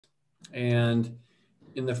And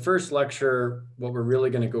in the first lecture, what we're really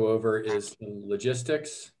going to go over is some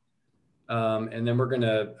logistics. And then I'm going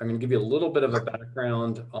to give you a little bit of a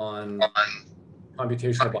background on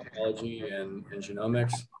computational biology and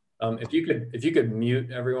genomics. If you could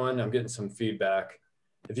mute everyone, I'm getting some feedback.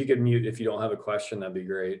 If you could mute if you don't have a question, that'd be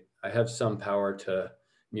great. I have some power to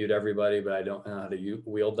mute everybody, but I don't know how to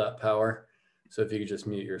wield that power. So if you could just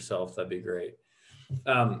mute yourself, that'd be great.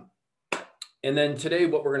 And then today,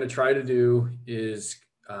 what we're going to try to do is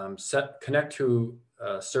connect to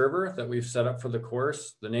a server that we've set up for the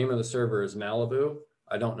course. The name of the server is Malibu.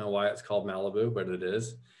 I don't know why it's called Malibu, but it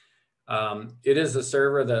is. It is a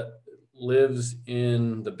server that lives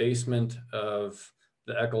in the basement of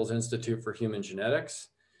the Eccles Institute for Human Genetics.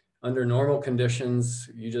 Under normal conditions,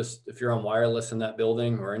 if you're on wireless in that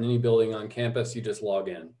building or in any building on campus, you just log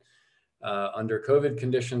in. Under COVID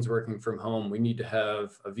conditions, working from home, we need to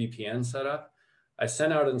have a VPN set up. I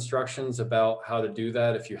sent out instructions about how to do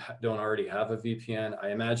that if you don't already have a VPN.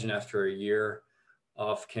 I imagine after a year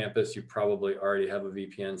off campus, you probably already have a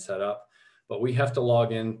VPN set up, but we have to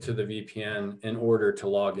log into the VPN in order to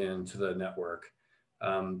log into the network.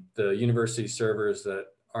 The university servers that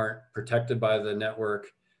aren't protected by the network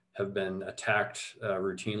have been attacked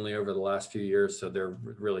routinely over the last few years, so they're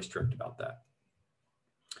really strict about that.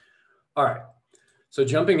 All right, so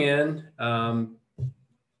jumping in,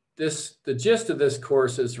 the gist of this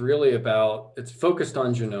course is really it's focused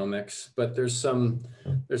on genomics, but there's some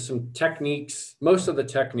techniques, most of the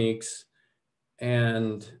techniques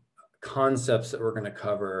and concepts that we're going to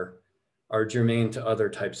cover are germane to other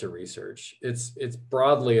types of research. This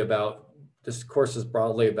course is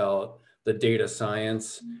broadly about the data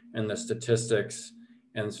science and the statistics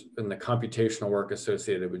and the computational work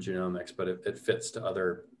associated with genomics, but it fits to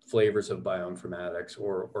other flavors of bioinformatics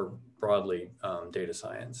or broadly data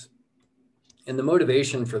science. And the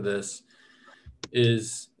motivation for this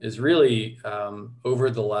is really over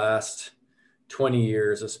the last 20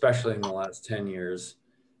 years, especially in the last 10 years,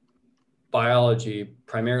 biology,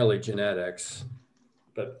 primarily genetics,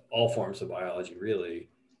 but all forms of biology really,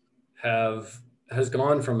 has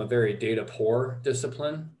gone from a very data poor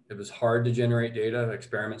discipline. It was hard to generate data.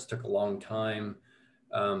 Experiments took a long time,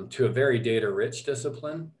 to a very data rich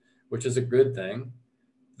discipline, which is a good thing.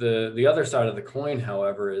 The other side of the coin,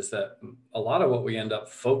 however, is that a lot of what we end up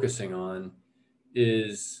focusing on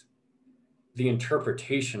is the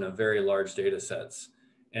interpretation of very large data sets.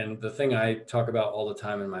 And the thing I talk about all the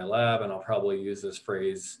time in my lab, and I'll probably use this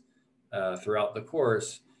phrase throughout the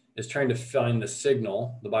course, is trying to find the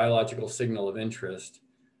signal, the biological signal of interest,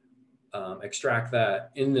 extract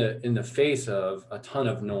that in the face of a ton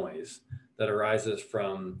of noise that arises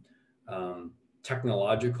from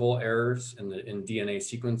technological errors in DNA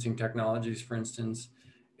sequencing technologies, for instance,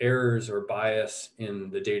 errors or bias in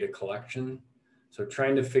the data collection. So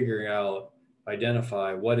trying to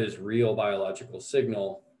identify what is real biological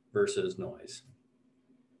signal versus noise.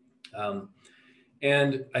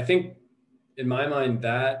 And I think in my mind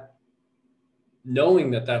that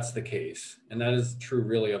knowing that that's the case, and that is true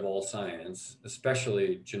really of all science,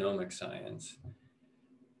 especially genomic science,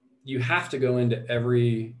 you have to go into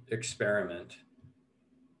every experiment,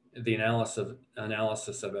 the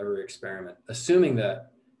analysis of every experiment, assuming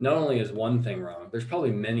that not only is one thing wrong, there's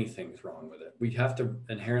probably many things wrong with it. We have to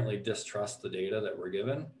inherently distrust the data that we're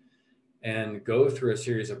given and go through a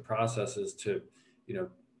series of processes to,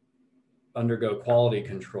 undergo quality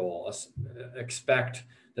control, expect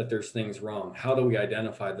that there's things wrong. How do we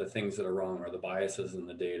identify the things that are wrong or the biases in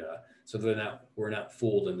the data so that we're not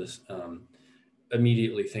fooled into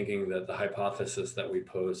immediately thinking that the hypothesis that we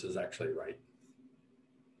pose is actually right.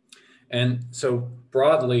 And so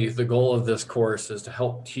broadly, the goal of this course is to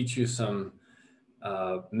help teach you some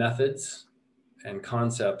methods and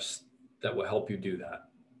concepts that will help you do that.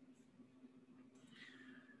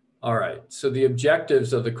 All right, so the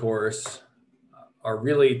objectives of the course are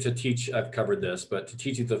really to teach, I've covered this, but to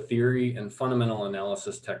teach you the theory and fundamental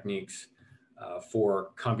analysis techniques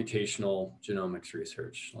for computational genomics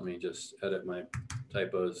research. Let me just edit my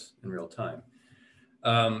typos in real time.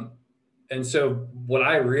 And so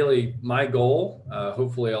my goal,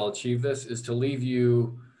 hopefully I'll achieve this, is to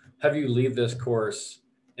have you leave this course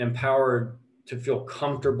empowered to feel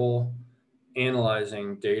comfortable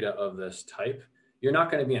analyzing data of this type. You're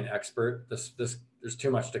not going to be an expert. There's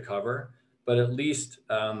too much to cover, but at least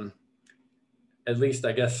I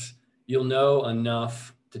guess you'll know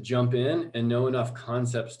enough to jump in and know enough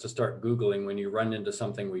concepts to start Googling when you run into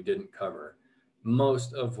something we didn't cover.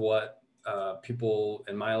 Most of what people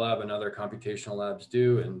in my lab and other computational labs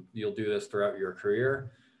do, and you'll do this throughout your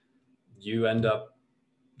career, you end up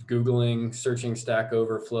Googling, searching Stack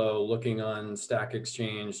Overflow, looking on Stack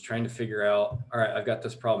Exchange, trying to figure out, all right, I've got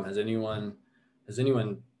this problem. Has anyone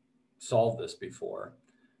solved this before?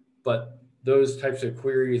 But those types of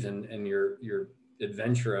queries and your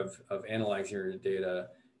adventure of analyzing your data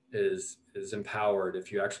is empowered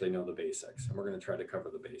if you actually know the basics. And we're going to try to cover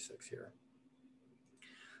the basics here.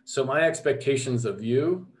 So my expectations of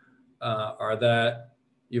you are that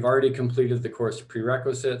you've already completed the course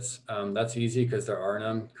prerequisites. That's easy because there are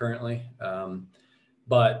none currently.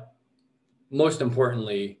 But most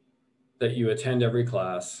importantly, that you attend every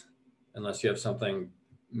class unless you have something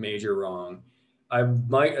major wrong. I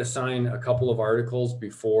might assign a couple of articles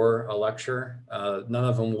before a lecture. None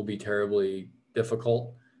of them will be terribly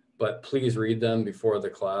difficult, but please read them before the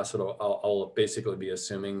class. I'll basically be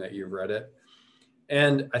assuming that you've read it.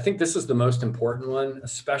 And I think this is the most important one,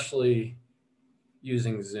 especially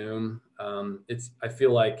using Zoom. I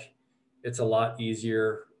feel like it's a lot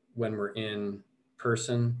easier when we're in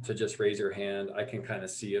person to just raise your hand. I can kind of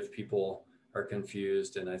see if people are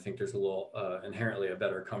confused, and I think there's a little inherently a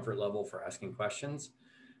better comfort level for asking questions.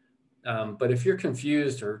 But if you're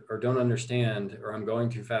confused or don't understand, or I'm going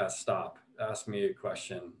too fast, stop, ask me a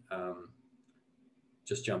question.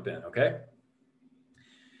 Just jump in, okay?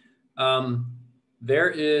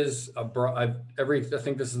 There is I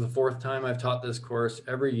think this is the fourth time I've taught this course.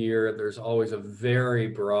 Every year, there's always a very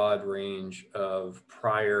broad range of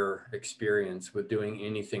prior experience with doing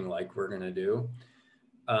anything like we're going to do.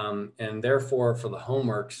 And therefore, for the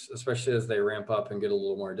homeworks, especially as they ramp up and get a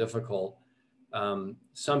little more difficult,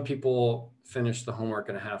 some people finish the homework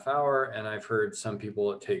in a half hour, and I've heard some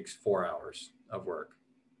people it takes 4 hours of work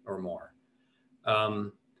or more.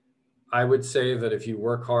 I would say that if you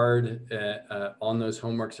work hard on those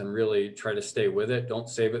homeworks and really try to stay with it, don't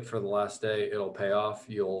save it for the last day, it'll pay off.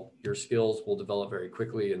 Your skills will develop very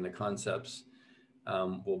quickly and the concepts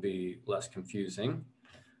will be less confusing.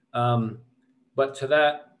 But to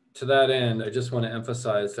that end, I just want to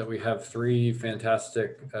emphasize that we have 3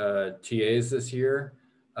 fantastic TAs this year.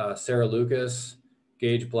 Sarah Lucas,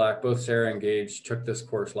 Gage Black, both Sarah and Gage took this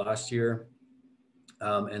course last year.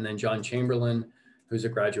 And then John Chamberlain, who's a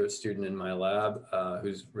graduate student in my lab,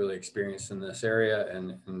 who's really experienced in this area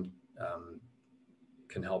and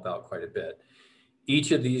can help out quite a bit.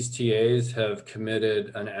 Each of these TAs have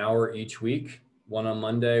committed an hour each week, one on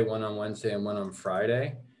Monday, one on Wednesday, and one on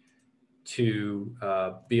Friday, to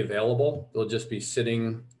be available. They'll just be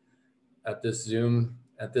sitting at this Zoom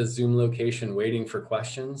location waiting for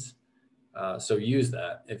questions. So use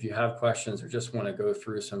that. If you have questions or just want to go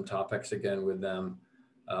through some topics again with them,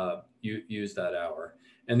 use that hour.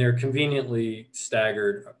 And they're conveniently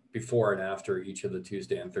staggered before and after each of the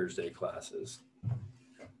Tuesday and Thursday classes.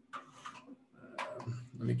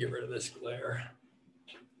 Let me get rid of this glare.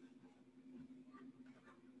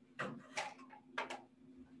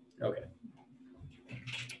 Okay.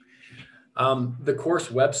 The course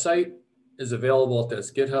website is available at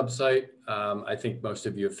this GitHub site. I think most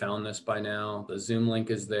of you have found this by now. The Zoom link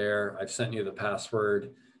is there. I've sent you the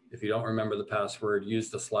password. If you don't remember the password, use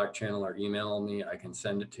the Slack channel or email me. I can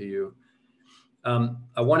send it to you.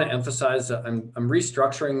 I want to emphasize that I'm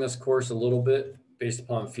restructuring this course a little bit based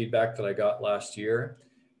upon feedback that I got last year.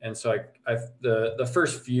 And so the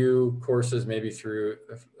first few courses, maybe through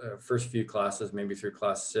first few classes, maybe through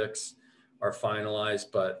class 6 are finalized,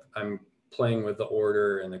 but I'm playing with the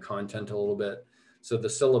order and the content a little bit. So the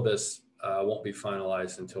syllabus won't be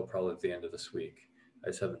finalized until probably at the end of this week. I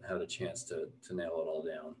just haven't had a chance to nail it all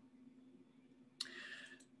down.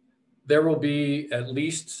 There will be at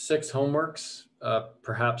least 6 homeworks,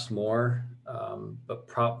 perhaps more, but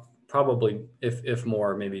probably if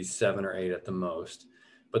more, maybe 7 or 8 at the most.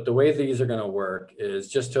 But the way these are going to work is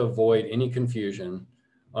just to avoid any confusion.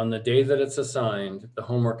 On the day that it's assigned, the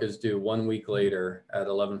homework is due 1 week later at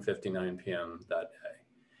 11:59 p.m. that day.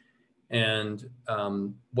 And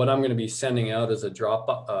what I'm going to be sending out is a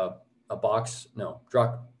Dropbox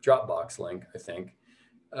link, I think,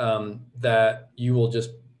 that you will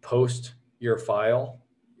just post your file,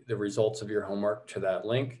 the results of your homework, to that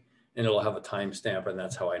link, and it'll have a timestamp, and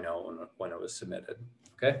that's how I know when it was submitted.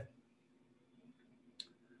 Okay.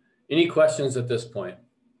 Any questions at this point?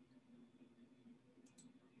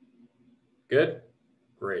 Good?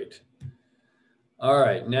 Great. All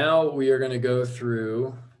right, now we are going to go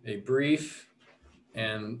through a brief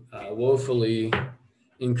and woefully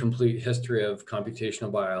incomplete history of computational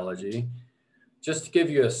biology, just to give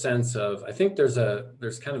you a sense of, I think there's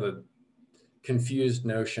kind of a confused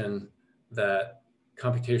notion that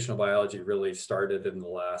computational biology really started in the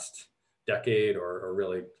last decade or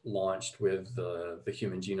really launched with the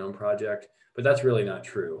Human Genome Project, but that's really not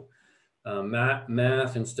true.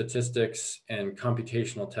 Math and statistics and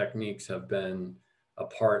computational techniques have been a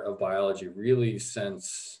part of biology really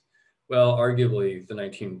since, well, arguably the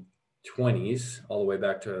 1920s, all the way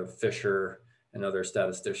back to Fisher and other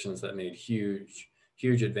statisticians that made huge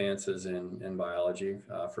advances in biology,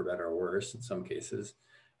 for better or worse in some cases.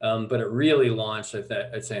 But it really launched,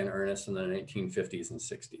 I'd say, in earnest in the 1950s and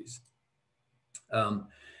 60s.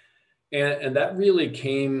 And that really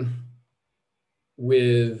came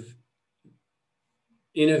with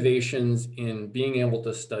innovations in being able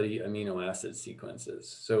to study amino acid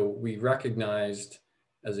sequences. So we recognized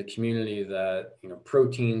as a community that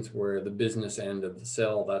proteins were the business end of the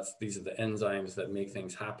cell. These are the enzymes that make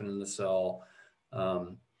things happen in the cell.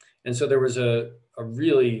 And so there was a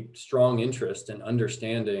really strong interest in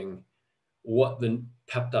understanding what the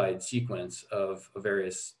peptide sequence of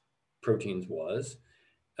various proteins was,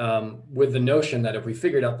 with the notion that if we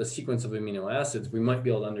figured out the sequence of amino acids, we might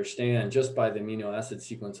be able to understand just by the amino acid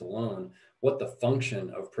sequence alone what the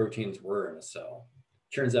function of proteins were in a cell.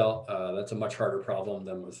 Turns out that's a much harder problem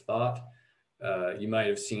than was thought. You might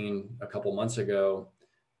have seen a couple months ago,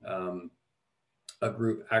 a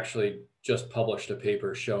group actually just published a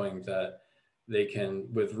paper showing that they can,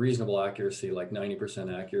 with reasonable accuracy, like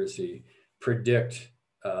 90% accuracy, predict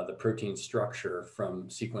the protein structure from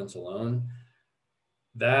sequence alone.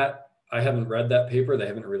 That, I haven't read that paper. They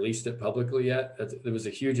haven't released it publicly yet. It was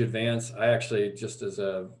a huge advance. I actually, just as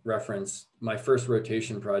a reference, my first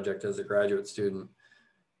rotation project as a graduate student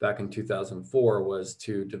back in 2004 was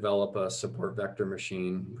to develop a support vector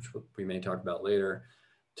machine, which we may talk about later,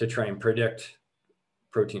 to try and predict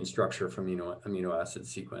protein structure from amino acid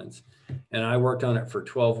sequence. And I worked on it for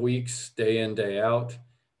 12 weeks, day in, day out.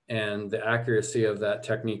 And the accuracy of that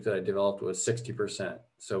technique that I developed was 60%.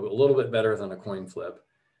 So a little bit better than a coin flip.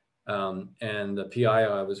 And the PI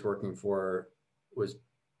I was working for was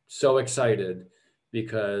so excited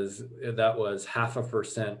because that was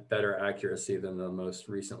 0.5% better accuracy than the most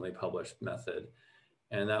recently published method.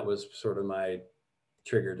 And that was sort of my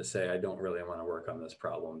trigger to say, I don't really want to work on this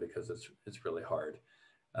problem because it's really hard.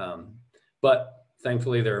 But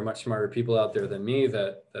thankfully, there are much smarter people out there than me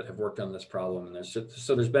that have worked on this problem. And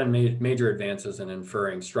there's been major advances in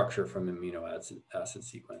inferring structure from amino acid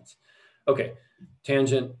sequence. Okay,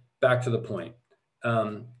 tangent, back to the point.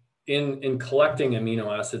 In collecting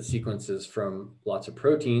amino acid sequences from lots of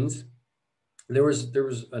proteins, there was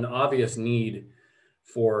an obvious need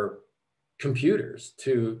for computers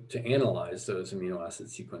to analyze those amino acid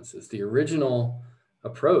sequences. The original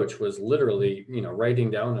approach was literally, writing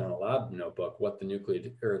down in a lab notebook what the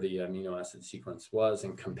nucleotide or the amino acid sequence was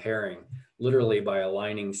and comparing literally by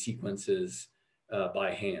aligning sequences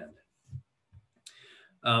by hand.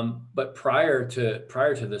 But prior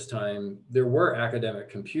to this time, there were academic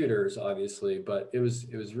computers, obviously, but it was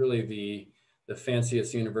really the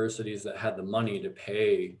fanciest universities that had the money to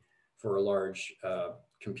pay for a large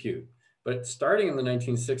compute. But starting in the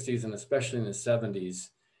 1960s and especially in the 70s,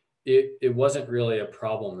 it wasn't really a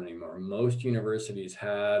problem anymore. Most universities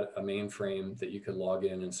had a mainframe that you could log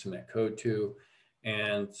in and submit code to.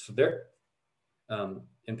 And so there,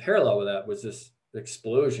 in parallel with that was this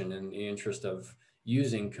explosion in the interest of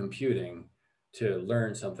using computing to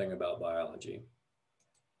learn something about biology.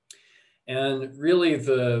 And really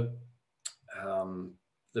the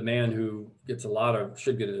man who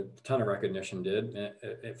should get a ton of recognition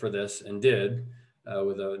for this and did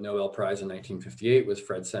with a Nobel Prize in 1958 was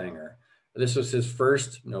Fred Sanger. This was his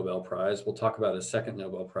first Nobel Prize. We'll talk about his second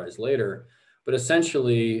Nobel Prize later. But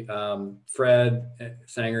essentially, Fred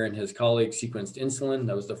Sanger and his colleagues sequenced insulin.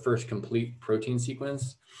 That was the first complete protein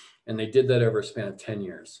sequence. And they did that over a span of 10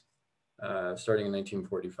 years, starting in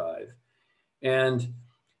 1945. And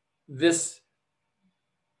this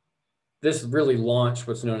really launched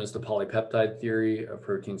what's known as the polypeptide theory of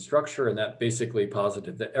protein structure. And that basically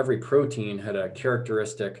posited that every protein had a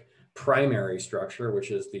characteristic primary structure,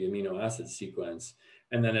 which is the amino acid sequence.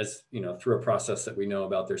 And then through a process that we know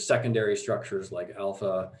about, there's secondary structures like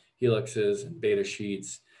alpha helixes and beta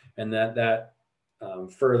sheets. And that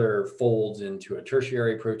further folds into a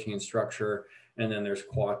tertiary protein structure. And then there's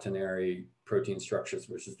quaternary protein structures,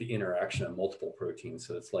 which is the interaction of multiple proteins.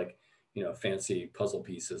 So it's like, fancy puzzle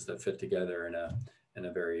pieces that fit together in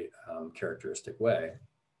a very characteristic way.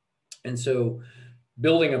 And so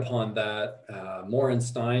building upon that, Moore and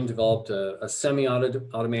Stein developed a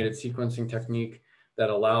semi-automated sequencing technique that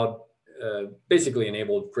basically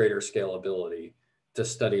enabled greater scalability to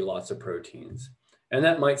study lots of proteins. And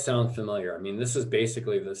that might sound familiar. I mean, this is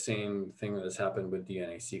basically the same thing that has happened with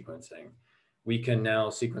DNA sequencing. We can now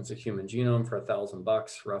sequence a human genome for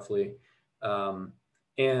 $1,000 roughly.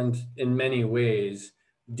 And in many ways,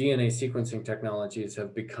 DNA sequencing technologies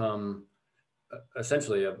have become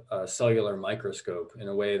essentially a cellular microscope in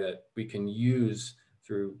a way that we can use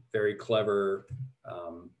through very clever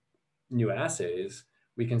new assays.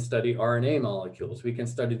 We can study RNA molecules. We can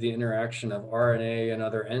study the interaction of RNA and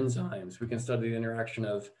other enzymes. We can study the interaction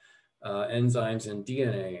of enzymes in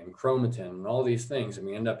DNA and chromatin and all these things. And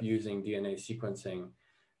we end up using DNA sequencing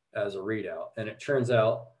as a readout. And it turns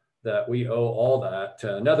out that we owe all that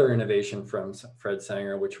to another innovation from Fred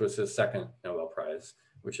Sanger, which was his second Nobel Prize,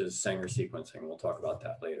 which is Sanger sequencing. We'll talk about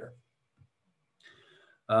that later.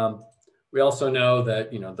 We also know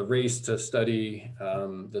that the race to study,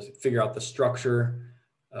 figure out the structure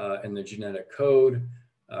and the genetic code,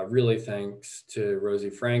 really thanks to Rosie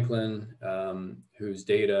Franklin, whose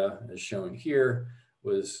data, as shown here,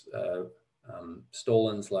 was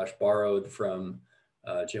stolen/borrowed from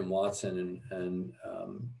Jim Watson and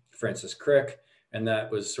Francis Crick. And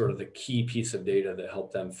that was sort of the key piece of data that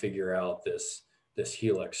helped them figure out this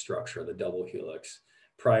helix structure, the double helix.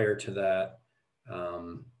 Prior to that,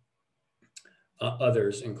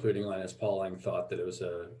 others, including Linus Pauling, thought that it was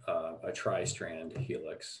a tri-strand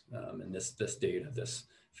helix. And this data, this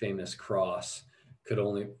famous cross, could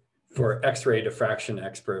only, for X-ray diffraction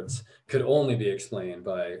experts, could only be explained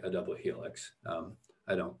by a double helix.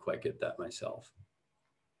 I don't quite get that myself.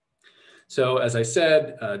 So as I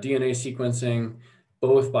said, DNA sequencing,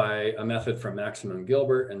 both by a method from Maximum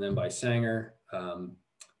Gilbert and then by Sanger.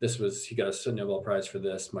 He got a Nobel Prize for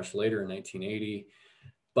this much later in 1980.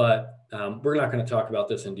 But we're not going to talk about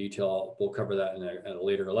this in detail. We'll cover that in a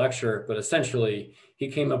later lecture. But essentially, he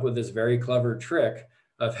came up with this very clever trick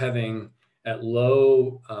of having, at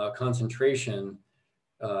low concentration,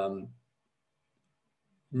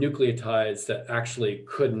 nucleotides that actually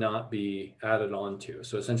could not be added onto.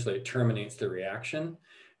 So essentially it terminates the reaction.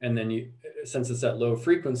 And then since it's at low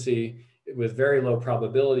frequency, with very low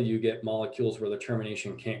probability, you get molecules where the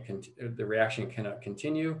termination the reaction cannot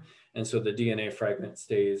continue. And so the DNA fragment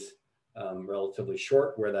stays relatively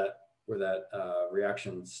short where that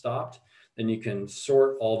reaction stopped. Then you can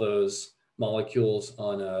sort all those molecules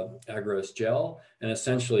on a agarose gel and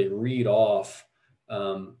essentially read off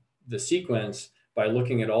the sequence by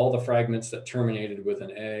looking at all the fragments that terminated with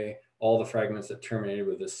an A, all the fragments that terminated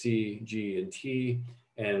with a C, G, and T,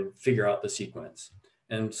 and figure out the sequence.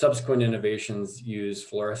 And subsequent innovations use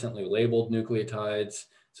fluorescently labeled nucleotides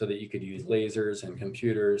so that you could use lasers and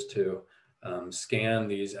computers to scan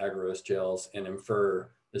these agarose gels and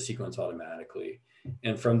infer the sequence automatically.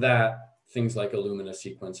 And from that, things like Illumina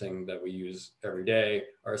sequencing that we use every day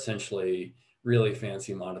are essentially really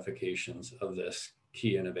fancy modifications of this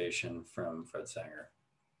key innovation from Fred Sanger.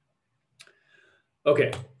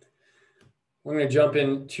 Okay, what I'm going to jump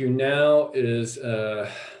into now is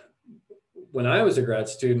when I was a grad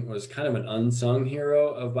student, was kind of an unsung hero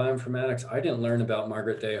of bioinformatics. I didn't learn about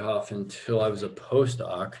Margaret Dayhoff until I was a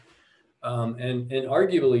postdoc. And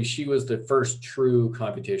arguably, she was the first true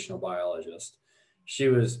computational biologist. She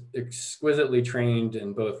was exquisitely trained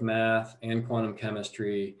in both math and quantum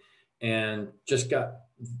chemistry, and just got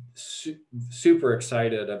super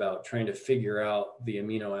excited about trying to figure out the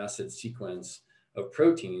amino acid sequence of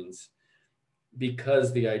proteins,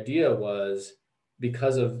 because the idea was,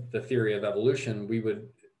 because of the theory of evolution, we would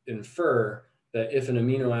infer that if an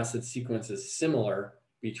amino acid sequence is similar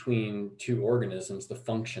between two organisms, the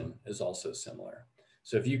function is also similar.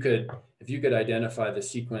 So if you could identify the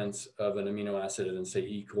sequence of an amino acid in, say,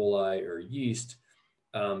 E. coli or yeast,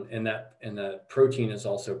 and that protein is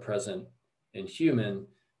also present in human,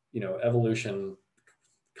 evolution,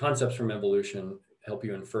 concepts from evolution help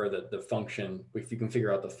you infer that the function, if you can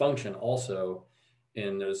figure out the function also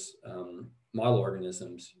in those model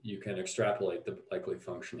organisms, you can extrapolate the likely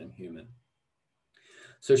function in human.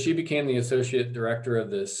 So she became the associate director of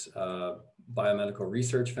this Biomedical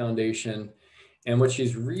Research Foundation. And what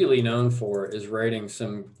she's really known for is writing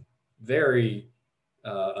some very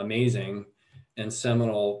amazing and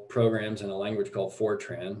seminal programs in a language called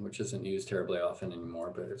Fortran, which isn't used terribly often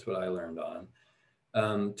anymore, but it's what I learned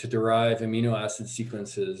on, to derive amino acid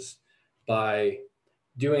sequences by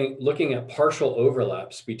looking at partial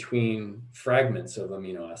overlaps between fragments of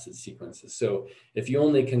amino acid sequences. So if you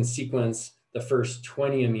only can sequence the first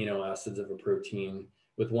 20 amino acids of a protein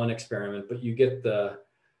with one experiment, but you get the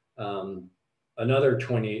another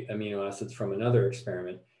 20 amino acids from another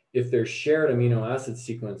experiment, if there's shared amino acid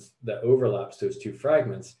sequence that overlaps those two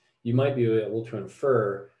fragments, you might be able to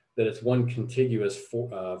infer that it's one contiguous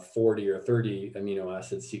 40 or 30 amino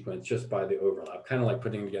acid sequence just by the overlap, kind of like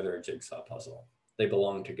putting together a jigsaw puzzle. They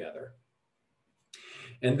belong together.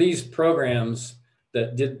 And these programs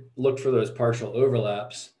that did look for those partial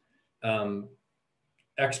overlaps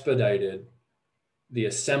expedited the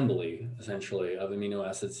assembly, essentially, of amino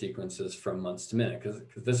acid sequences from months to minutes,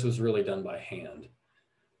 because this was really done by hand.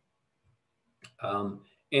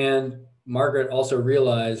 And Margaret also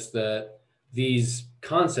realized that these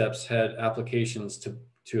concepts had applications to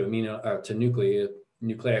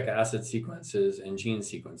nucleic acid sequences and gene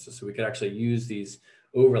sequences. So we could actually use these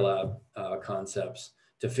overlap concepts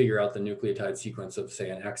to figure out the nucleotide sequence of, say,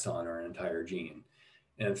 an exon or an entire gene.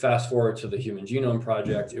 And fast forward to the Human Genome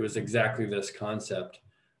Project, it was exactly this concept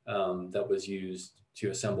that was used to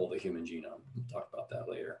assemble the human genome. We'll talk about that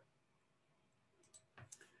later.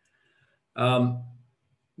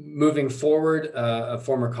 Moving forward, a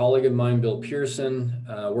former colleague of mine, Bill Pearson,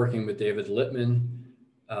 working with David Littman,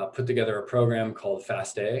 put together a program called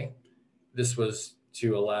FASTA. This was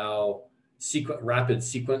to allow rapid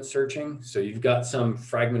sequence searching. So you've got some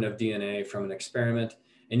fragment of DNA from an experiment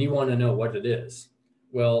and you want to know what it is.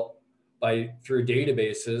 Well, through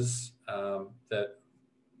databases that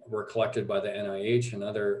were collected by the NIH and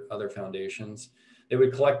other foundations, they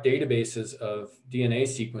would collect databases of DNA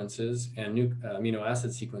sequences and amino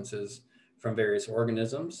acid sequences from various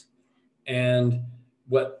organisms. And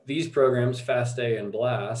what these programs, FASTA and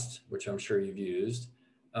BLAST, which I'm sure you've used,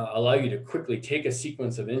 allow you to quickly take a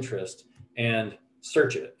sequence of interest and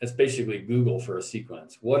search it. It's basically Google for a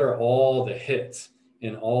sequence. What are all the hits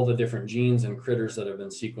in all the different genes and critters that have been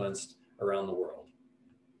sequenced around the world?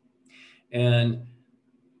 And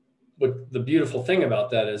what the beautiful thing about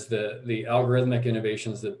that is the algorithmic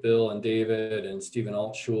innovations that Bill and David and Stephen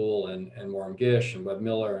Altschul and Warren Gish and Webb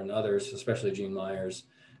Miller and others, especially Gene Myers,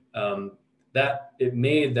 that it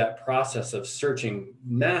made that process of searching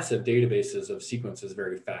massive databases of sequences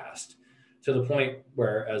very fast, to the point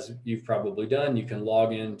where, as you've probably done, you can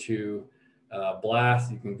log into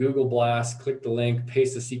BLAST, you can Google BLAST, click the link,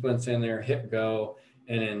 paste the sequence in there, hit go,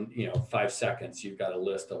 and in 5 seconds, you've got a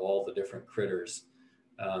list of all the different critters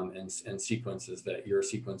and sequences that your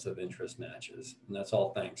sequence of interest matches. And that's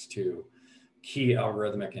all thanks to key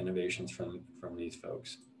algorithmic innovations from these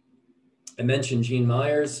folks. I mentioned Gene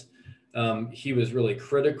Myers. He was really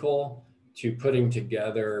critical to putting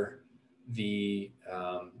together the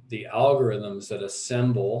algorithms that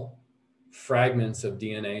assemble fragments of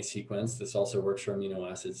DNA sequence. This also works for amino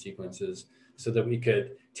acid sequences, so that we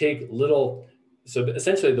could take so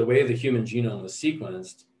essentially the way the human genome was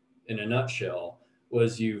sequenced in a nutshell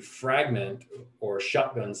was you fragment or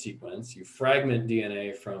shotgun sequence, you fragment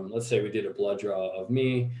DNA from, let's say we did a blood draw of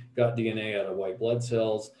me, got DNA out of white blood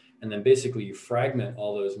cells, and then basically you fragment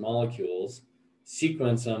all those molecules,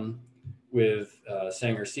 sequence them with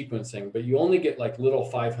Sanger sequencing, but you only get like little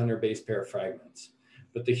 500 base pair fragments.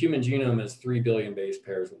 But the human genome is 3 billion base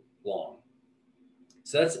pairs long.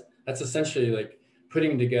 So that's essentially like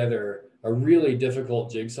putting together a really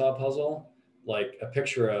difficult jigsaw puzzle, like a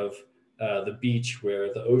picture of the beach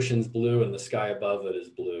where the ocean's blue and the sky above it is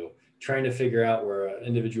blue. Trying to figure out where an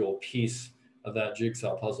individual piece of that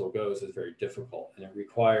jigsaw puzzle goes is very difficult, and it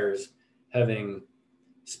requires having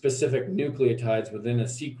specific nucleotides within a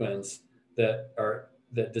sequence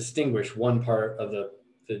that distinguish one part of the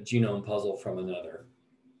genome puzzle from another.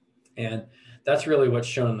 And that's really what's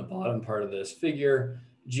shown in the bottom part of this figure.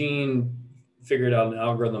 Gene figured out an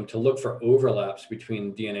algorithm to look for overlaps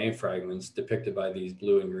between DNA fragments depicted by these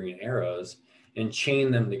blue and green arrows and chain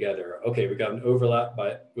them together. Okay, we got an overlap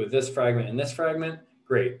with this fragment and this fragment.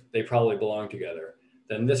 Great, they probably belong together.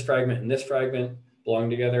 Then this fragment and this fragment belong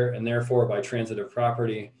together, and therefore by transitive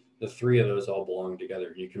property, the three of those all belong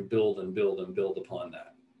together. You can build and build and build upon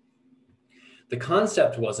that. The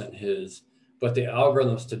concept wasn't his, but the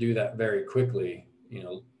algorithms to do that very quickly,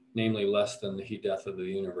 namely less than the heat death of the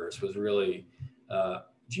universe, was really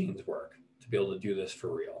Gene's work to be able to do this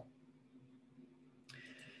for real.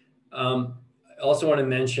 I also want to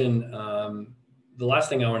mention, the last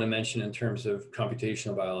thing I want to mention in terms of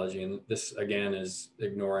computational biology, and this again is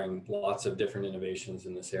ignoring lots of different innovations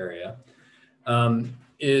in this area,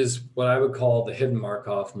 is what I would call the Hidden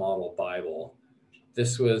Markov Model Bible.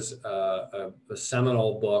 This was a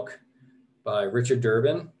seminal book by Richard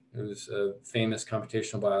Durbin, who's a famous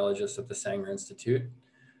computational biologist at the Sanger Institute,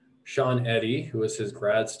 Sean Eddy, who was his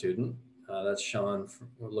grad student. That's Sean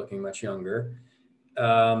looking much younger.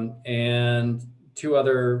 And two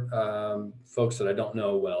other folks that I don't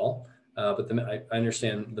know well, but I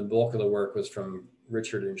understand the bulk of the work was from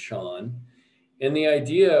Richard and Sean. And the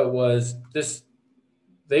idea was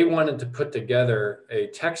they wanted to put together a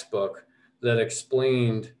textbook that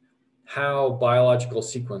explained how biological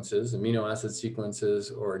sequences, amino acid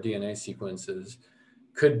sequences or DNA sequences,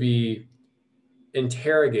 could be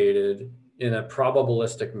interrogated in a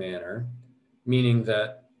probabilistic manner, meaning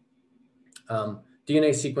that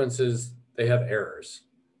DNA sequences, they have errors.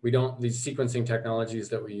 These sequencing technologies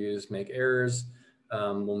that we use make errors.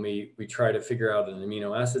 When we try to figure out an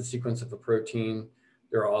amino acid sequence of a protein,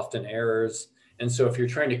 there are often errors. And so if you're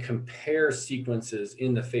trying to compare sequences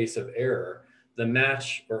in the face of error, the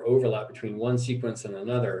match or overlap between one sequence and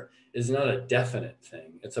another is not a definite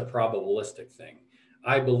thing. It's a probabilistic thing.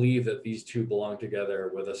 I believe that these two belong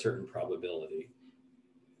together with a certain probability.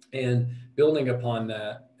 And building upon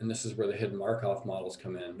that, and this is where the hidden Markov models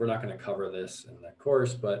come in. We're not going to cover this in the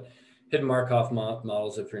course, but hidden Markov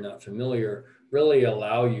models, if you're not familiar, really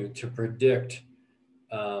allow you to predict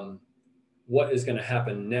what is going to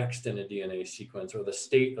happen next in a DNA sequence, or the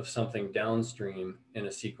state of something downstream in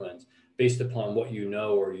a sequence based upon what you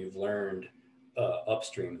know or you've learned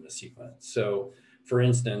upstream in the sequence. So for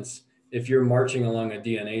instance, if you're marching along a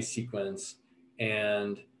DNA sequence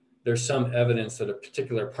and there's some evidence that a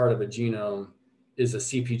particular part of a genome is a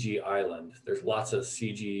CPG island, there's lots of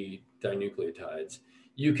CG dinucleotides,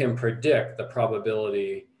 you can predict the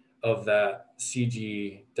probability of that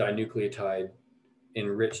CG dinucleotide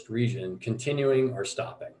enriched region continuing or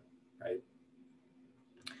stopping, right?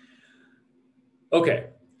 Okay,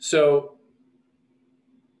 so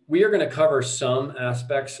we are going to cover some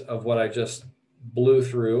aspects of what I just blew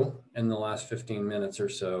through in the last 15 minutes or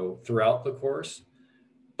so throughout the course.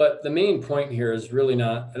 But the main point here is really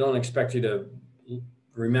not, I don't expect you to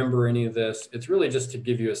remember any of this. It's really just to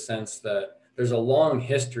give you a sense that there's a long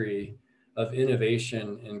history of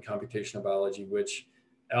innovation in computational biology, which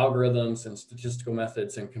algorithms and statistical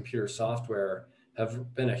methods and computer software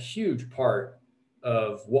have been a huge part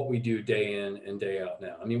of what we do day in and day out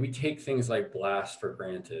now. I mean, we take things like BLAST for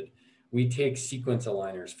granted. We take sequence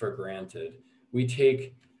aligners for granted. We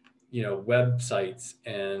take, you know, websites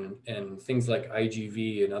and things like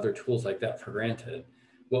IGV and other tools like that for granted.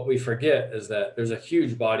 What we forget is that there's a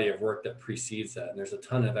huge body of work that precedes that, and there's a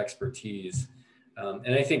ton of expertise.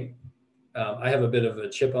 And I think I have a bit of a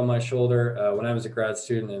chip on my shoulder. When I was a grad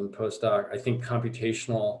student and postdoc, I think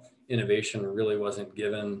computational innovation really wasn't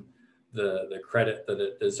given the credit that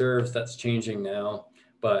it deserves. That's changing now.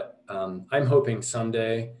 But I'm hoping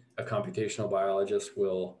someday a computational biologist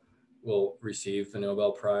will receive the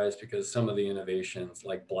Nobel Prize, because some of the innovations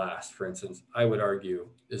like BLAST, for instance, I would argue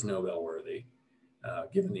is Nobel worthy,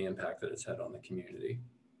 given the impact that it's had on the community.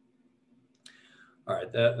 All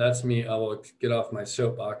right, that's me. I will get off my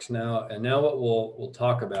soapbox now. And now what we'll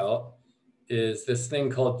talk about is this thing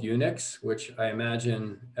called UNIX, which I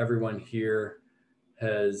imagine everyone here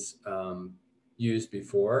has used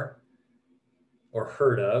before or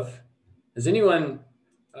heard of. Has anyone,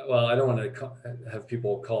 well, I don't want to have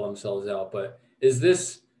people call themselves out, but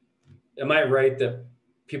am I right that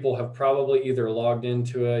people have probably either logged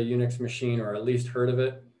into a UNIX machine or at least heard of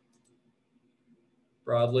it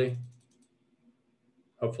broadly?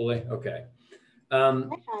 Hopefully, okay. I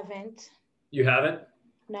haven't. You haven't?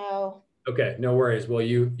 No. Okay, no worries. Well,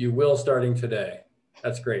 you will starting today.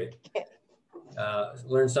 That's great. Okay.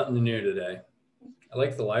 Learn something new today. I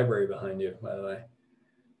like the library behind you, by the way.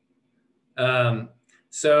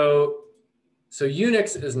 So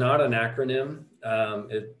UNIX is not an acronym.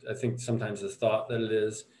 I think sometimes it's thought that it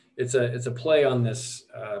is. It's a play on this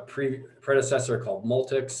predecessor called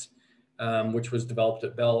Multics, which was developed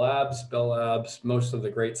at Bell Labs. Bell Labs, most of the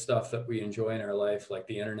great stuff that we enjoy in our life, like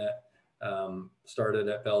the internet, started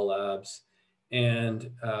at Bell Labs. And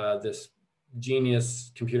this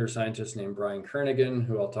genius computer scientist named Brian Kernighan,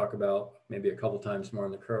 who I'll talk about maybe a couple times more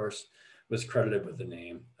in the course, was credited with the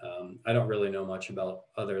name. I don't really know much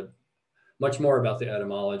more about the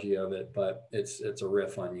etymology of it, but it's a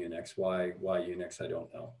riff on UNIX. Why UNIX, I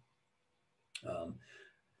don't know.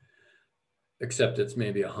 Except it's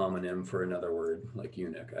maybe a homonym for another word like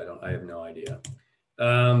eunuch. I have no idea.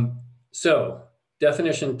 So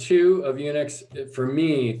definition 2 of UNIX, for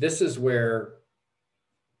me, this is where,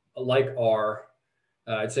 like R,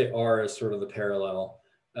 I'd say R is sort of the parallel,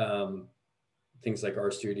 things like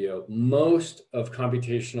RStudio. Most of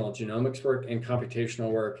computational genomics work and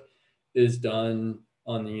computational work is done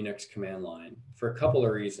on the UNIX command line for a couple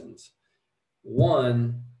of reasons.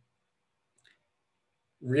 One,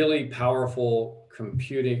 really powerful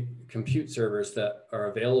compute servers that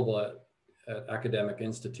are available at academic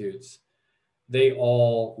institutes, they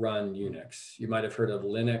all run UNIX. You might have heard of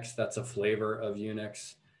Linux, that's a flavor of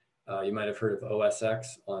UNIX. You might have heard of OS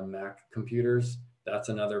X on Mac computers, that's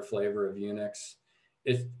another flavor of UNIX.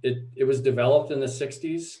 It was developed in the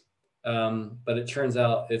 60s, but it turns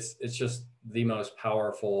out it's just the most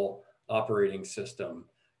powerful operating system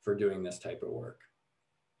for doing this type of work.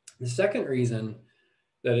 The second reason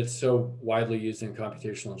that it's so widely used in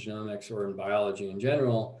computational genomics or in biology in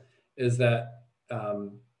general is that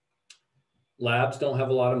labs don't have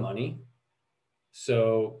a lot of money.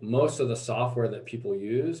 So most of the software that people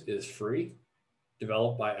use is free,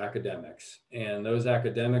 developed by academics. And those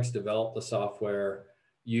academics develop the software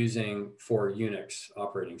using for UNIX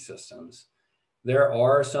operating systems. There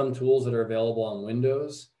are some tools that are available on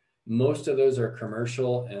Windows. Most of those are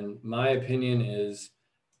commercial. And my opinion is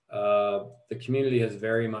the community has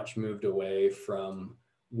very much moved away from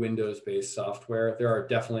Windows-based software. There are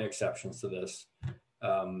definitely exceptions to this.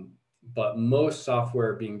 But most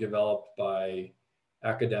software being developed by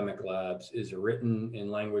academic labs is written in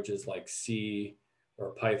languages like C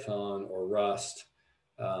or Python or Rust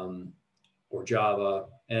or Java.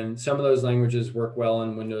 And some of those languages work well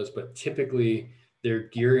on Windows, but typically they're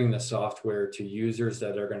gearing the software to users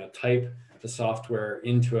that are going to type the software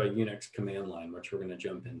into a Unix command line, which we're going to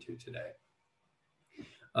jump into today.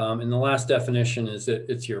 And the last definition is that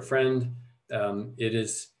it's your friend.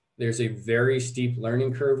 There's a very steep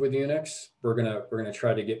learning curve with Unix. We're gonna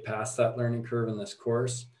try to get past that learning curve in this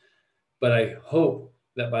course. But I hope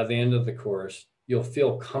that by the end of the course, you'll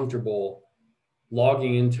feel comfortable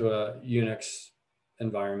logging into a Unix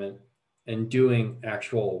environment and doing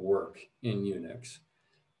actual work in Unix,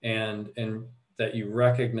 and that you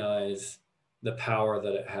recognize the power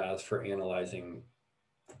that it has for analyzing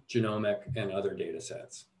genomic and other data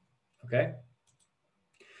sets. Okay.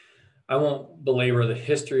 I won't belabor the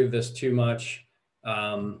history of this too much,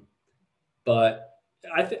 but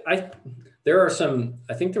there are some,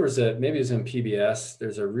 I think there was maybe it was in PBS,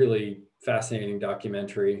 there's a really fascinating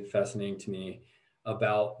documentary, fascinating to me,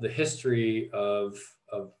 about the history of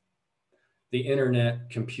the internet,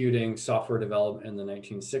 computing, software development in the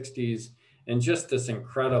 1960s, and just this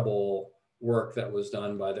incredible work that was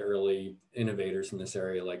done by the early innovators in this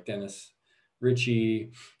area, like Dennis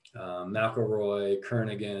Ritchie, McElroy,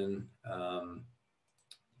 Kernighan,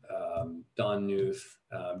 Don Knuth,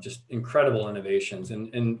 just incredible innovations.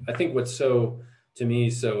 And I think what's to me,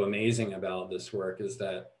 so amazing about this work is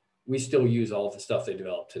that we still use all the stuff they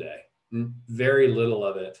developed today. Very little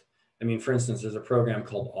of it. I mean, for instance, there's a program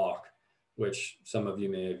called awk, which some of you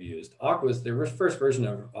may have used. Awk was, the first version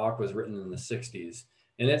of awk was written in the 60s,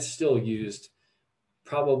 and it's still used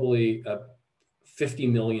probably 50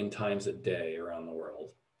 million times a day around the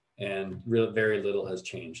world. And very little has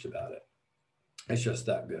changed about it. It's just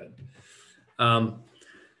that good.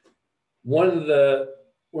 One of the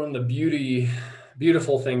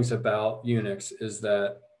beautiful things about Unix is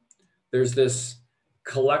that there's this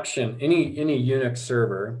collection. Any Unix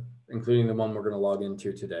server, including the one we're going to log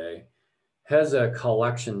into today, has a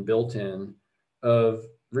collection built in of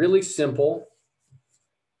really simple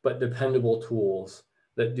but dependable tools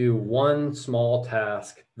that do one small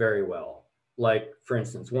task very well. Like, for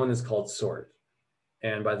instance, one is called sort.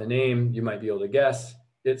 And by the name, you might be able to guess,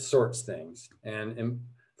 it sorts things. And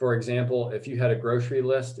for example, if you had a grocery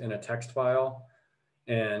list in a text file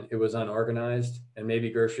and it was unorganized, and maybe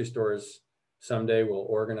grocery stores someday will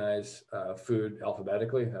organize food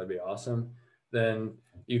alphabetically, that'd be awesome. Then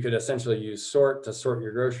you could essentially use sort to sort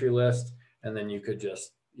your grocery list, and then you could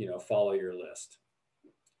just follow your list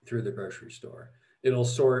through the grocery store. It'll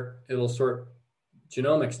sort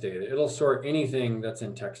genomics data. It'll sort anything that's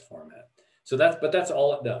in text format. So that's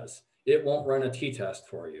all it does. It won't run a t-test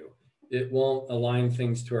for you. It won't align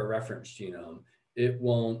things to a reference genome. It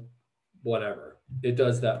won't whatever. It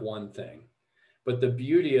does that one thing. But the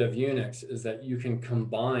beauty of Unix is that you can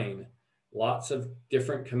combine lots of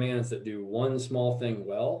different commands that do one small thing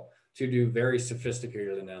well to do very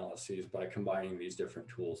sophisticated analyses by combining these different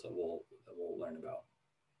tools that we'll learn about.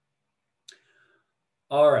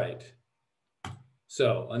 All right.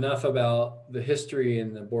 So enough about the history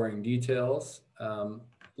and the boring details.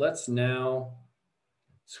 Let's now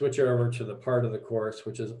switch over to the part of the course,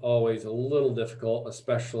 which is always a little difficult,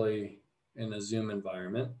 especially in a Zoom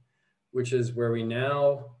environment, which is where we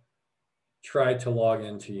now try to log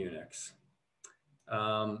into Unix.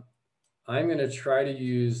 I'm going to try to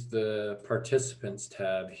use the participants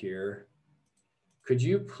tab here. Could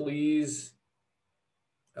you please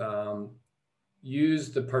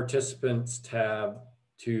use the participants tab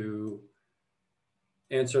to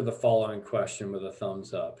answer the following question with a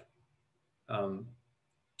thumbs up?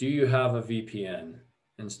 Do you have a VPN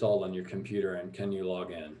installed on your computer, and can you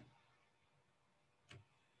log in?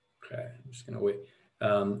 Okay, I'm just gonna wait.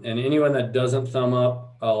 And anyone that doesn't thumb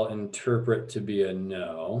up, I'll interpret to be a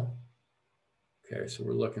no. Okay, so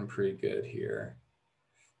we're looking pretty good here.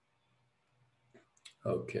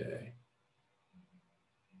 Okay.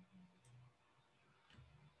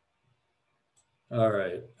 All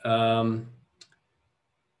right.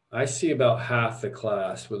 I see about half the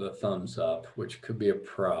class with a thumbs up, which could be a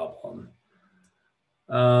problem.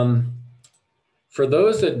 For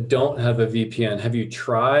those that don't have a VPN, have you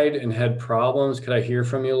tried and had problems? Could I hear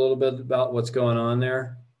from you a little bit about what's going on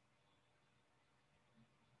there?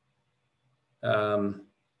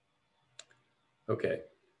 Okay.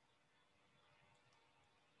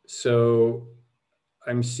 So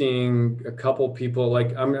I'm seeing a couple people,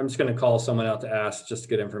 like I'm just going to call someone out to ask just to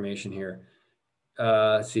get information here.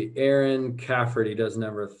 Let's see, Aaron Cafferty doesn't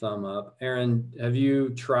have a thumb up. Aaron, have you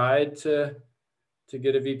tried to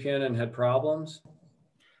get a VPN and had problems?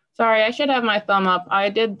 Sorry, I should have my thumb up. I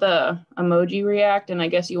did the emoji react, and I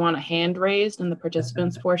guess you want a hand raised in the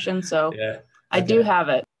participants portion, so yeah, okay. I do have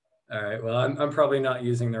it. All right, well, I'm probably not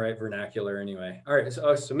using the right vernacular anyway. All right,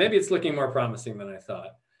 so maybe it's looking more promising than I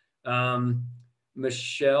thought.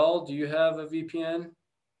 Michelle, do you have a VPN?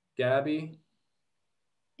 Gabby?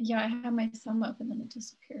 Yeah, I had my thumb up and then it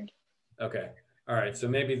disappeared. Okay, all right, so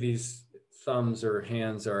maybe these thumbs or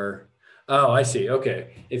hands are, oh, I see,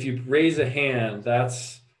 okay. If you raise a hand,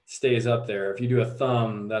 that's stays up there. If you do a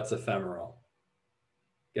thumb, that's ephemeral.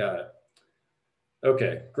 Got it.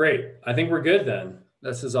 Okay, great. I think we're good then.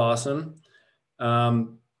 This is awesome.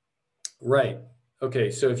 Right.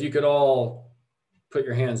 Okay, so if you could all put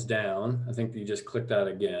your hands down. I think you just click that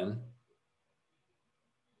again.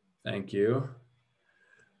 Thank you.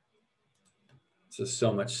 This is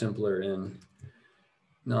so much simpler in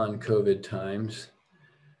non-COVID times.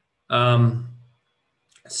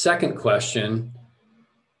 Second question.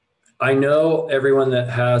 I know everyone that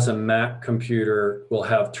has a Mac computer will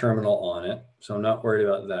have terminal on it, so I'm not worried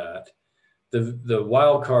about that. The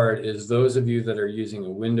wild card is those of you that are using a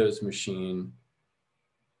Windows machine.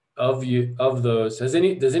 Of those, does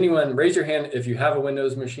anyone raise your hand if you have a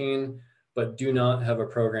Windows machine but do not have a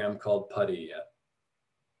program called PuTTY yet?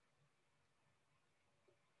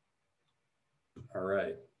 All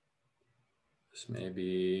right, this may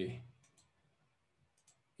be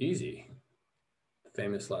easy.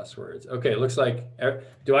 Famous last words. Okay, it looks like,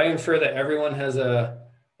 do I infer that everyone has a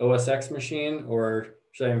OS X machine, or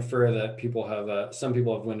should I infer that people have some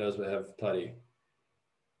people have Windows but have PuTTY?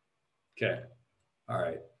 Okay, all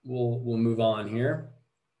right, we'll move on here.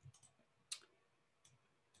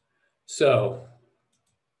 So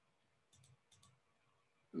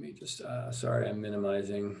let me just, sorry, I'm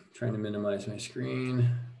trying to minimize my screen.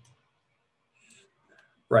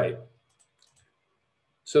 Right.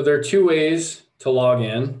 So there are two ways to log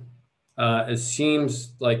in. It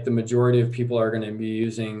seems like the majority of people are going to be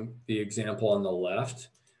using the example on the left,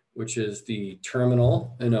 which is the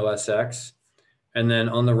terminal in OS X. And then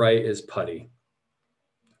on the right is PuTTY.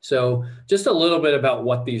 So just a little bit about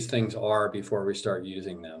what these things are before we start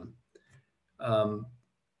using them.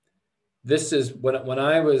 This is when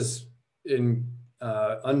I was in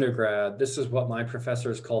undergrad, this is what my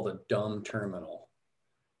professors called a dumb terminal.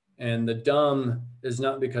 And the dumb is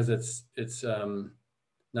not because it's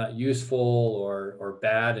not useful or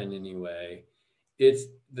bad in any way. It's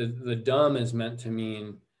the dumb is meant to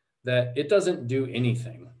mean that it doesn't do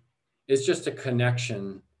anything. It's just a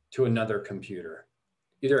connection to another computer,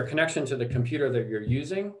 either a connection to the computer that you're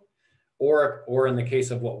using, or in the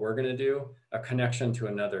case of what we're going to do, a connection to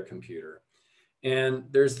another computer. And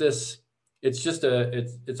there's this,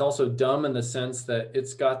 it's also dumb in the sense that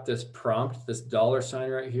it's got this prompt, this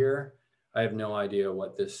 $sign right here. I have no idea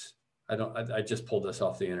what this, I just pulled this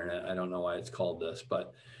off the internet. I don't know why it's called this,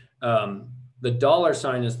 but the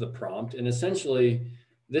 $sign is the prompt. And essentially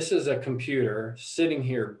this is a computer sitting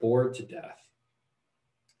here bored to death.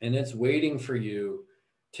 And it's waiting for you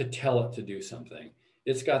to tell it to do something.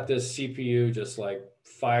 It's got this CPU just like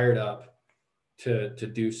fired up to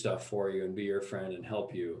do stuff for you and be your friend and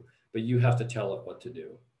help you, but you have to tell it what to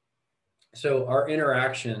do. So our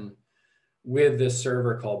interaction with this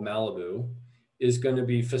server called Malibu is going to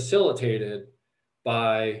be facilitated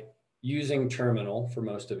by using terminal for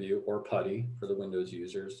most of you, or PuTTY for the Windows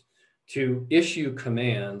users, to issue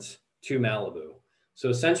commands to Malibu. So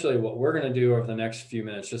essentially what we're going to do over the next few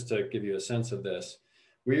minutes, just to give you a sense of this,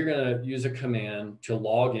 we're going to use a command to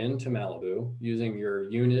log into Malibu using your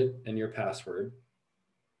unit and your password.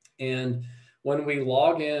 And when we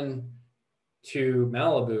log in to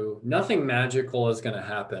Malibu, nothing magical is going to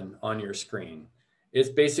happen on your screen. It's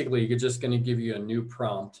basically, you're just going to give you a new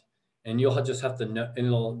prompt, and you'll just have to know, and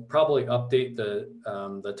it'll probably update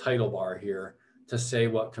the title bar here to say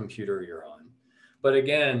what computer you're on. But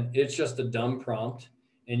again, it's just a dumb prompt,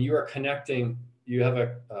 and you are connecting, you have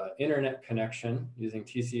a internet connection using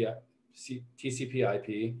TCP/IP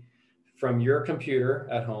from your computer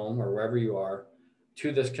at home or wherever you are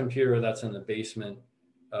to this computer that's in the basement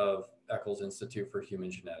of Eccles Institute for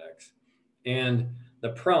Human Genetics. And the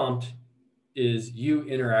prompt is you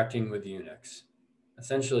interacting with UNIX,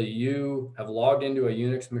 Essentially, you have logged into a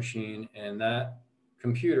Unix machine, and that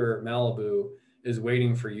computer, Malibu, is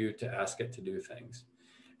waiting for you to ask it to do things.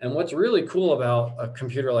 And what's really cool about a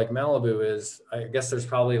computer like Malibu is, I guess there's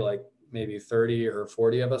probably like maybe 30 or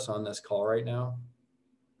 40 of us on this call right now.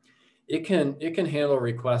 It can handle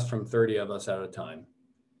requests from 30 of us at a time.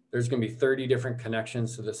 There's going to be 30 different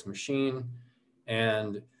connections to this machine,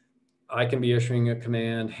 and I can be issuing a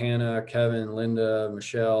command. Hannah, Kevin, Linda,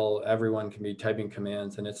 Michelle, everyone can be typing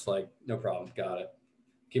commands, and it's like, no problem, got it.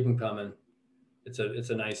 Keep them coming. It's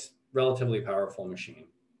a nice, relatively powerful machine.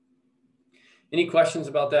 Any questions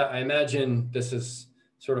about that? I imagine this is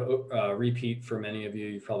sort of a repeat for many of you.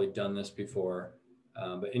 You've probably done this before,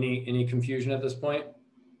 but any confusion at this point?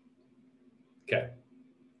 Okay.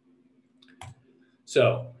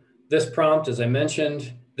 So this prompt, as I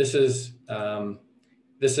mentioned, this is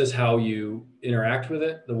how you interact with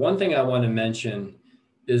it. The one thing I want to mention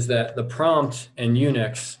is that the prompt in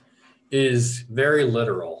Unix is very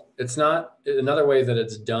literal. It's not, another way that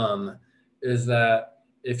it's dumb is that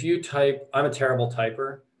if you type, I'm a terrible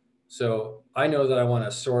typer, so I know that I want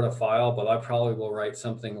to sort a file, but I probably will write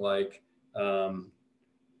something like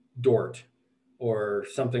dort or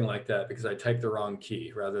something like that because I typed the wrong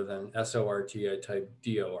key. Rather than S-O-R-T, I type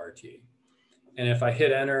D-O-R-T. And if I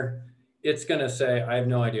hit enter, it's going to say, I have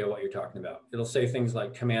no idea what you're talking about. It'll say things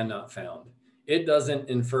like command not found. It doesn't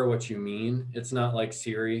infer what you mean. It's not like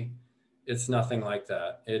Siri. It's nothing like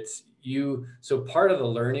that. It's you. So part of the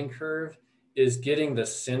learning curve is getting the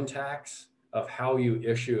syntax of how you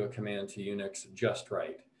issue a command to Unix just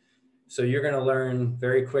right. So you're going to learn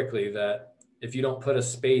very quickly that if you don't put a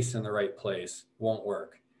space in the right place, won't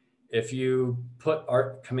work. If you put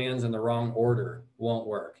commands in the wrong order, won't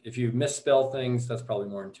work. If you misspell things, that's probably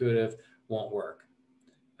more intuitive, won't work.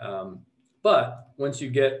 But once you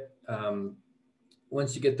get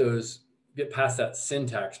past that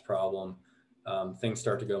syntax problem, things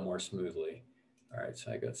start to go more smoothly. All right,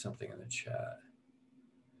 so I got something in the chat.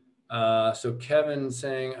 So Kevin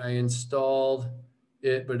saying I installed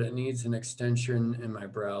it, but it needs an extension in my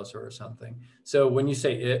browser or something. So when you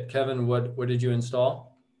say it, Kevin, what did you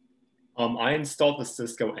install? I installed the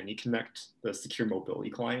Cisco AnyConnect, the secure mobility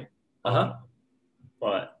client.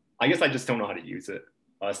 But I guess I just don't know how to use it.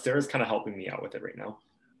 Sarah's kind of helping me out with it right now.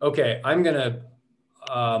 Okay, I'm gonna.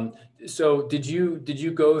 So did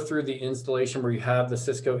you go through the installation where you have the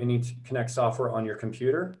Cisco AnyConnect software on your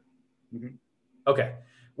computer? Mm-hmm. Okay,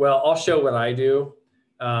 well, I'll show what I do.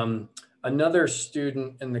 Another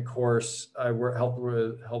student in the course I helped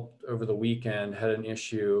over the weekend had an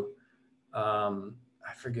issue.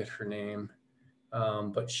 I forget her name,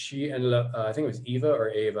 but she ended up, I think it was Eva or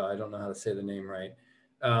Ava, I don't know how to say the name right,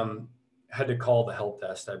 had to call the help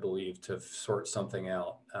desk, I believe, to sort something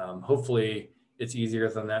out. Hopefully it's easier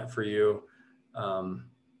than that for you.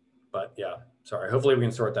 But yeah, sorry, hopefully we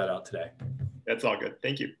can sort that out today. That's all good,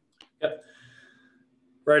 thank you. Yep,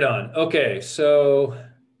 right on. Okay, so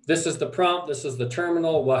this is the prompt, this is the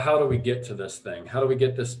terminal. Well, how do we get to this thing? How do we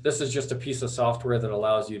get this? This is just a piece of software that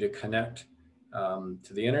allows you to connect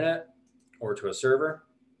to the internet or to a server.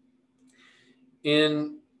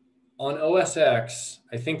 On OS X,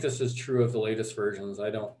 I think this is true of the latest versions. I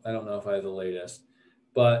don't know if I have the latest,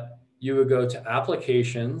 but you would go to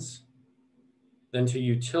applications, then to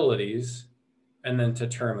utilities, and then to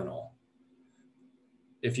terminal.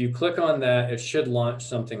 If you click on that, it should launch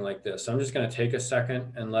something like this. So I'm just going to take a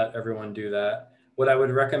second and let everyone do that. What I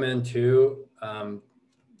would recommend too,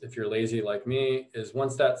 if you're lazy like me, is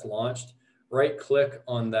once that's launched, right click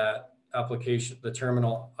on that application, the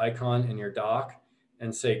terminal icon in your dock,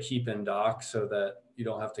 and say keep in dock so that you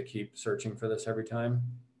don't have to keep searching for this every time.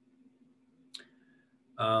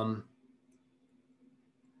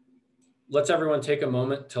 Let's everyone take a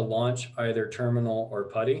moment to launch either terminal or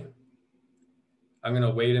PuTTY. I'm going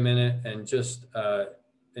to wait a minute and just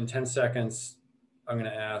in 10 seconds, I'm going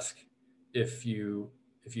to ask if you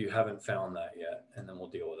haven't found that yet, and then we'll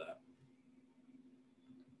deal with that.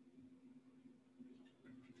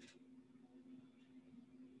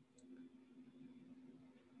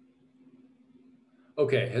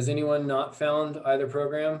 Okay, has anyone not found either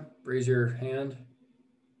program? Raise your hand.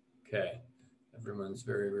 Okay, everyone's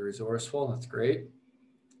very, very resourceful. That's great.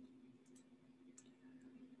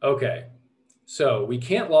 Okay. So we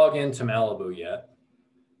can't log into Malibu yet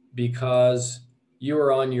because you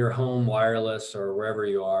are on your home wireless or wherever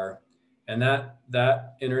you are, and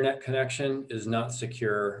that internet connection is not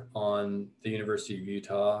secure on the University of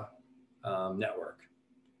Utah network.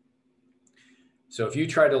 So if you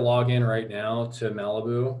try to log in right now to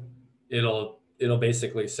Malibu, it'll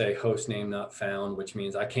basically say host name not found, which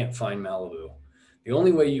means I can't find Malibu. The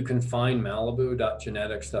only way you can find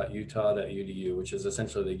malibu.genetics.utah.edu, which is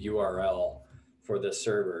essentially the URL for this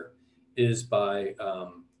server, is by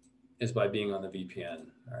being on the VPN.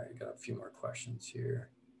 All right, got a few more questions here.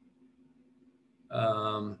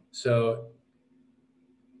 So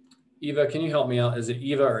Eva, can you help me out? Is it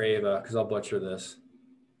Eva or Ava? Because I'll butcher this.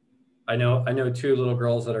 I know two little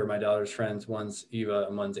girls that are my daughter's friends. One's Eva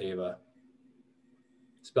and one's Ava.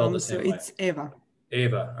 Spelled the same way. So it's Eva.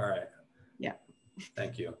 Ava, all right. Yeah.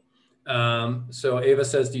 Thank you. So Ava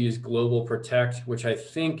says to use Global Protect, which I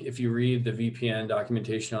think if you read the VPN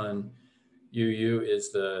documentation on UU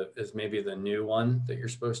is maybe the new one that you're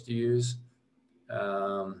supposed to use.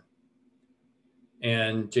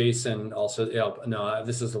 And Jason also, no,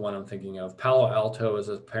 this is the one I'm thinking of. Palo Alto is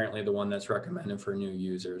apparently the one that's recommended for new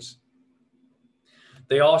users.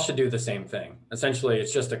 They all should do the same thing. Essentially,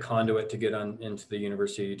 it's just a conduit to get into the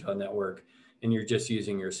University of Utah network, and you're just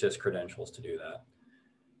using your sys credentials to do that.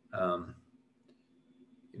 All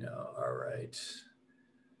right.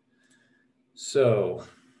 So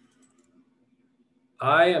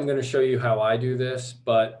I am going to show you how I do this,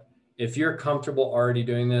 but if you're comfortable already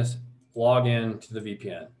doing this, log in to the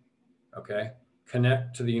VPN, okay?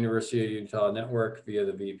 Connect to the University of Utah network via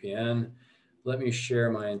the VPN. Let me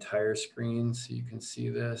share my entire screen so you can see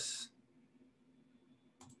this.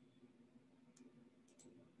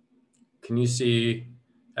 Can you see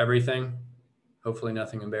everything? Hopefully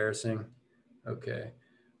nothing embarrassing. Okay,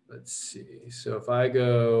 let's see. So if I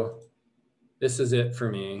go, this is it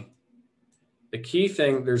for me. The key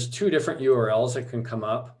thing, there's two different URLs that can come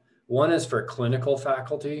up. One is for clinical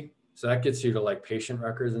faculty. So that gets you to like patient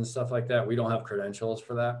records and stuff like that. We don't have credentials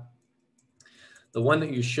for that. The one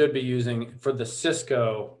that you should be using for the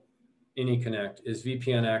Cisco AnyConnect is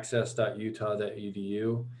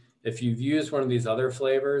vpnaccess.utah.edu. If you've used one of these other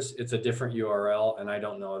flavors, it's a different URL, and I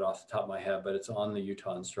don't know it off the top of my head, but it's on the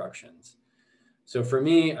Utah instructions. So for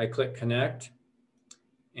me, I click connect,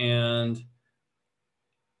 and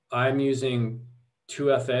I'm using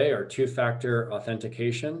 2FA or two-factor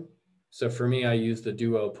authentication. So for me, I use the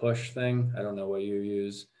Duo push thing. I don't know what you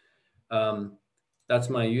use. That's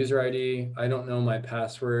my user ID. I don't know my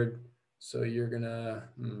password. So you're gonna,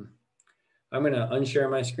 I'm gonna unshare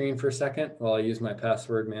my screen for a second while I use my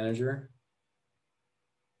password manager.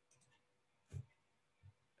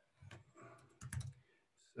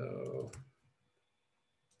 So,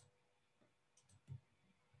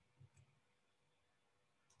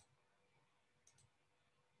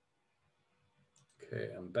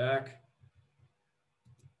 okay, I'm back.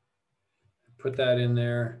 Put that in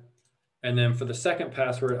there. And then for the second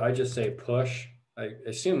password, I just say push. I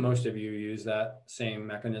assume most of you use that same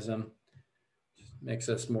mechanism. Just makes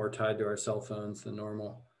us more tied to our cell phones than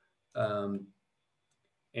normal. And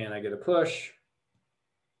I get a push.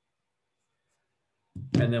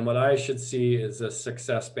 And then what I should see is a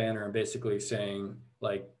success banner and basically saying,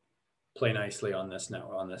 like, play nicely on this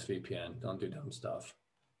network, on this VPN. Don't do dumb stuff.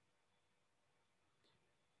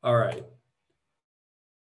 All right.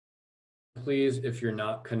 Please, if you're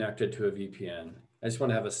not connected to a VPN, I just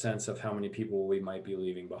want to have a sense of how many people we might be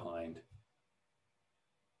leaving behind.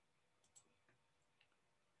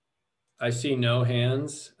 I see no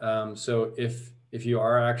hands. So if you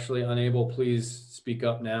are actually unable, please speak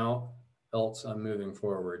up now, else I'm moving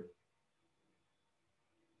forward.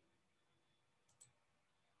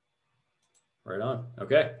 Right on.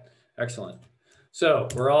 Okay, excellent. So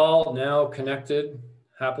we're all now connected,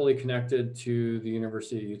 happily connected to the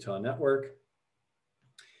University of Utah network.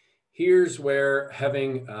 Here's where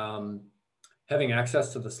having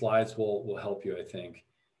access to the slides will help you, I think.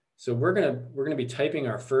 So we're gonna be typing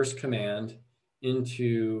our first command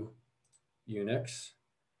into UNIX.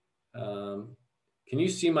 Can you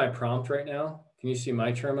see my prompt right now? Can you see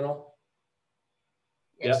my terminal?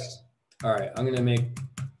 Yes. Yep. All right, I'm gonna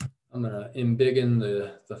embiggen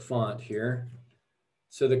the font here.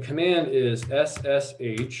 So the command is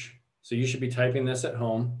SSH. So you should be typing this at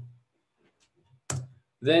home.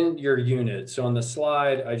 Then your unit. So on the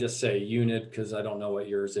slide, I just say unit because I don't know what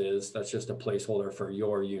yours is. That's just a placeholder for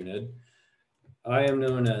your unit. I am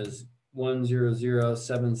known as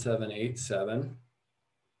 1007787.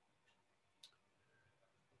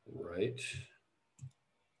 Right.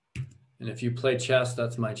 And if you play chess,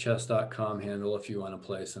 that's my chess.com handle. If you want to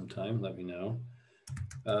play sometime, let me know.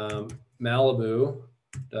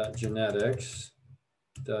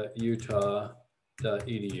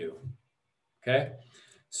 Malibu.genetics.utah.edu. Okay.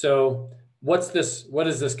 So what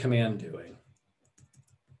is this command doing?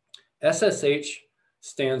 SSH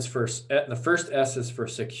stands for, the first S is for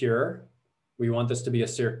secure. We want this to be a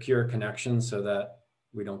secure connection so that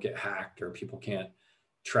we don't get hacked or people can't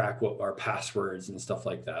track what our passwords and stuff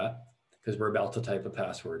like that, because we're about to type a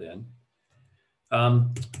password in.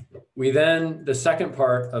 The second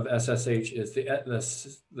part of SSH is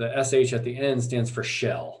the SH at the end stands for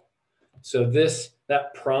shell. So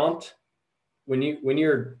that prompt, when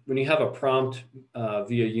you have a prompt via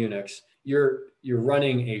Unix, you're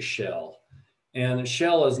running a shell, and a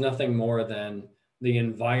shell is nothing more than the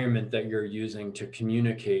environment that you're using to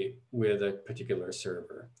communicate with a particular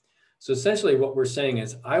server. So essentially what we're saying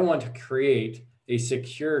is, I want to create a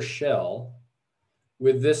secure shell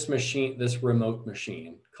with this machine, this remote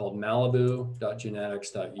machine called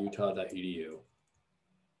malibu.genetics.utah.edu.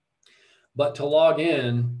 But to log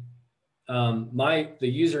in, the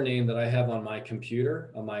username that I have on my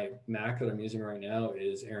computer, on my Mac that I'm using right now,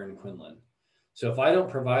 is Aaron Quinlan. So if I don't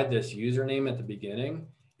provide this username at the beginning,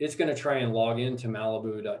 it's going to try and log into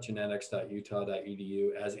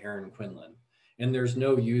malibu.genetics.utah.edu as Aaron Quinlan. And there's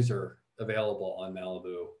no user available on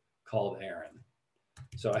Malibu called Aaron.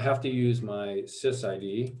 So I have to use my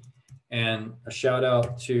sysid, and a shout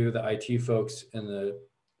out to the IT folks in the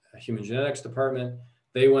human genetics department.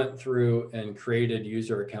 They went through and created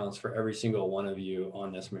user accounts for every single one of you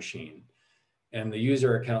on this machine. And the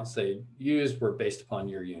user accounts they used were based upon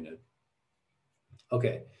your unit.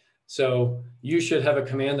 Okay, so you should have a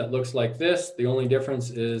command that looks like this. The only difference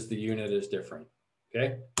is the unit is different.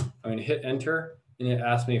 Okay, I'm going to hit enter, and it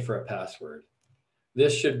asks me for a password.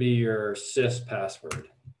 This should be your sys password.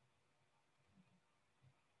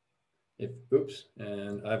 Oops,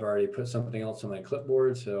 and I've already put something else on my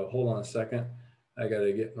clipboard, so hold on a second. I got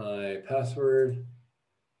to get my password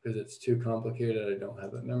because it's too complicated. I don't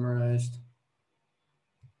have it memorized.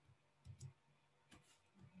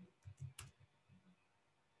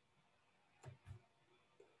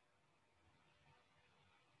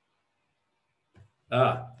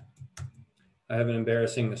 I have an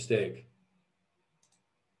embarrassing mistake.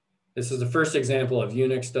 This is the first example of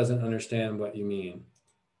Unix doesn't understand what you mean.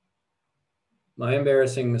 My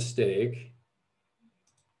embarrassing mistake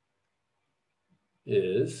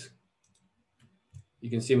is, you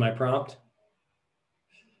can see my prompt.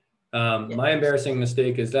 My embarrassing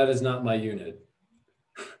mistake is that is not my unit.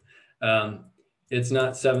 It's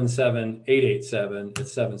not 77887,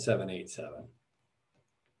 it's 7787.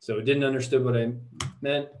 So it didn't understand what I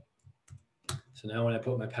meant. So now when I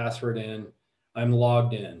put my password in, I'm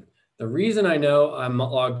logged in. The reason I know I'm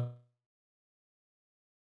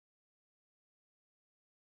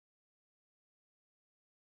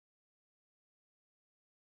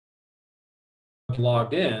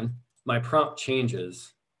logged in, my prompt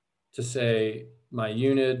changes to say my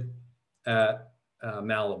unit at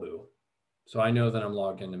Malibu. So I know that I'm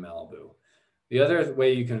logged into Malibu. The other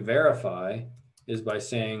way you can verify is by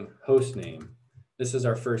saying host name. This is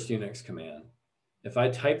our first Unix command. If I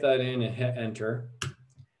type that in and hit enter,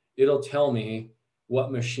 it'll tell me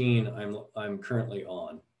what machine I'm currently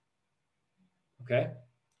on. Okay.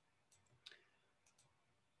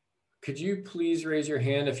 Could you please raise your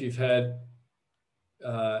hand if you've had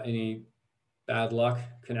any bad luck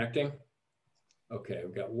connecting? Okay,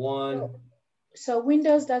 we've got one. So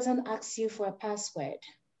Windows doesn't ask you for a password.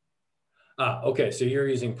 Okay, so you're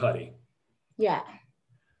using PuTTY. Yeah.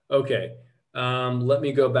 Okay, let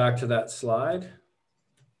me go back to that slide.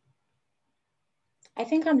 I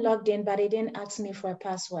think I'm logged in, but it didn't ask me for a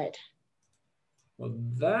password. Well,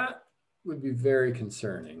 that would be very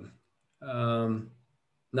concerning.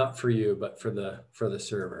 Not for you, but for the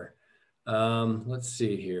server. Let's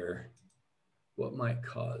see here. What might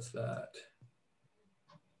cause that?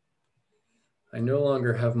 I no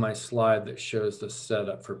longer have my slide that shows the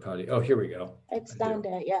setup for PuTTY. Oh, here we go. It's down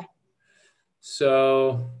there, yeah.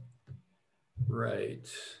 So, right.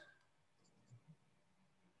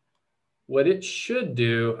 What it should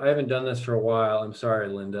do, I haven't done this for a while. I'm sorry,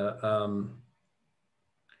 Linda.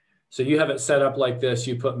 So you have it set up like this.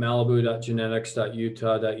 You put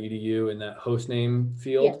malibu.genetics.utah.edu in that hostname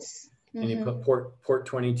field. Yes. And you put port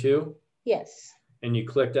 22. Yes. And you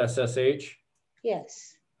clicked SSH.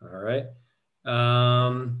 Yes. All right.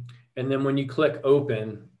 And then when you click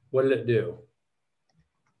open, what did it do?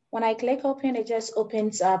 When I click open, it just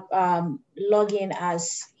opens up login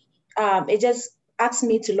as, it just asks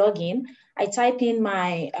me to log in. I type in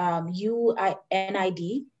my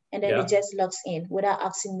UNID, and then it just logs in without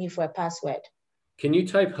asking me for a password. Can you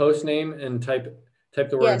type host name and type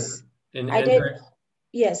the word? Yes, I did.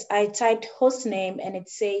 Yes, I typed host name and it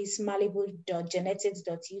says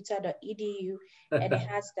malibu.genetics.utah.edu and it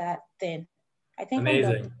has that thing. I think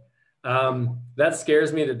amazing. That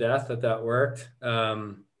scares me to death that worked.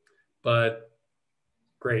 But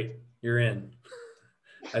great, you're in.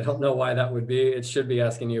 I don't know why that would be. It should be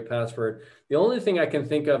asking you a password. The only thing I can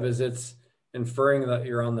think of is it's inferring that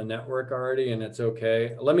you're on the network already and it's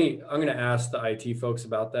okay. I'm going to ask the IT folks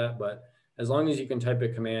about that, but as long as you can type a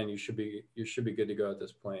command, you should be good to go at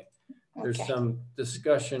this point. Okay. There's some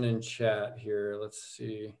discussion in chat here. Let's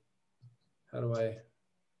see. How do I?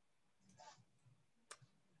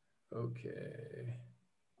 Okay.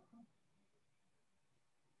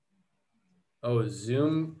 Oh,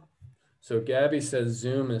 Zoom. So Gabby says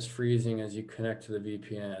Zoom is freezing as you connect to the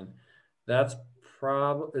VPN. That's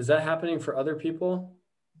is that happening for other people?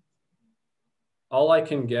 All I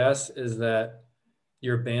can guess is that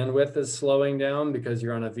your bandwidth is slowing down because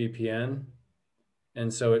you're on a VPN.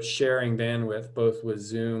 And so it's sharing bandwidth both with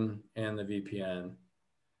Zoom and the VPN.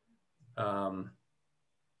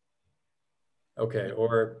 Okay,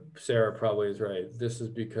 or Sarah probably is right. This is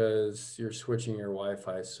because you're switching your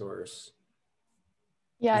Wi-Fi source.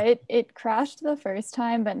 Yeah, it crashed the first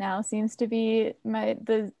time, but now seems to be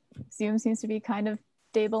the Zoom seems to be kind of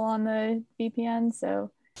stable on the VPN,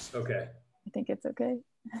 so okay. I think it's okay.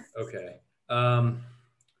 Okay.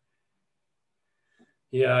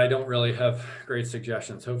 Yeah, I don't really have great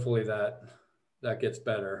suggestions. Hopefully that gets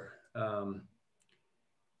better.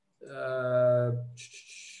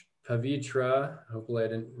 Pavitra, hopefully I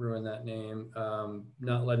didn't ruin that name.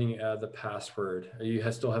 Not letting you add the password. Are you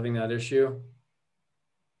still having that issue?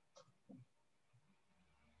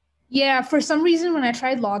 Yeah, for some reason when I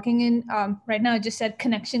tried logging in, right now it just said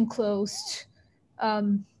connection closed.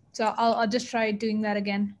 So I'll just try doing that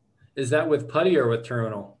again. Is that with PuTTY or with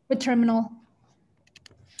Terminal? With Terminal.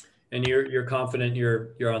 And you're confident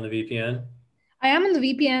you're on the VPN? I am on the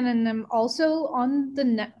VPN, and I'm also on the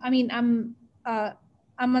net. I mean, I'm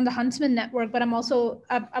on the Huntsman network, but I've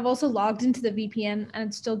also logged into the VPN, and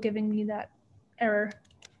it's still giving me that error.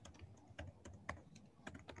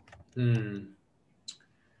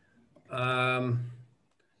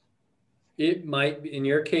 It might be, in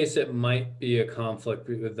your case, it might be a conflict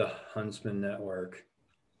with the Huntsman network.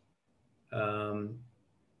 I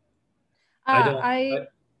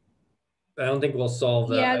don't think we'll solve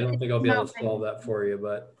that. Yeah, I don't think I'll be able to solve that for you,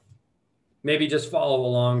 but maybe just follow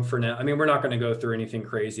along for now. I mean, we're not going to go through anything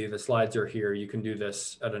crazy. The slides are here. You can do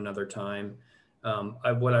this at another time.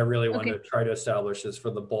 What I really want to try to establish is for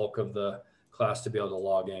the bulk of the class to be able to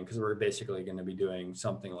log in, because we're basically going to be doing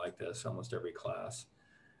something like this almost every class.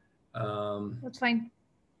 That's fine.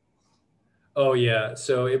 Oh yeah,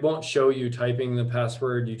 so it won't show you typing the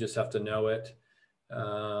password. You just have to know it.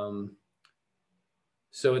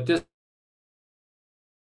 So at this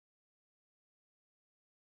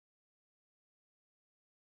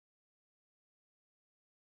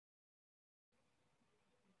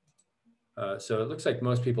so it looks like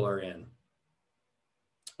most people are in.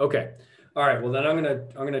 Okay, all right. Well, then I'm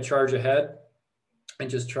gonna charge ahead and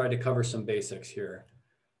just try to cover some basics here.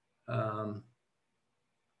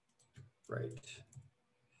 Right.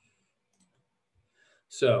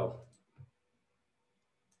 So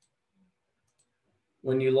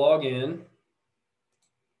when you log in,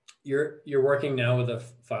 you're working now with a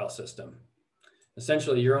file system.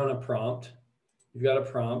 Essentially, you're on a prompt. You've got a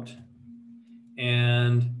prompt,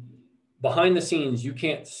 and behind the scenes, you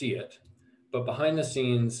can't see it, but behind the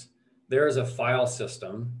scenes, there is a file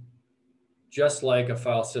system, just like a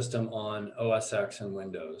file system on OS X and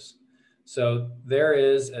Windows. So there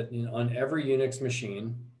is, on every Unix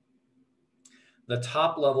machine, the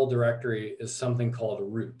top level directory is something called a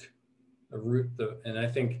root. And I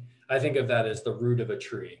think of that as the root of a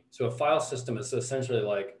tree. So a file system is essentially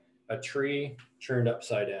like a tree turned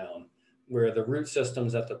upside down, where the root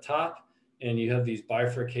system's at the top, and you have these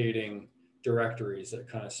bifurcating directories that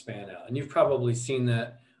kind of span out. And you've probably seen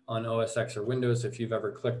that on OS X or Windows if you've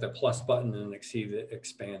ever clicked the plus button and see it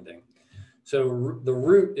expanding. So the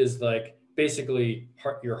root is like basically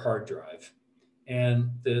your hard drive. And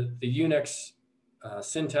the Unix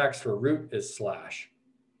syntax for root is //.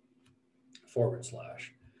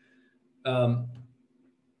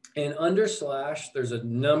 And under /, there's a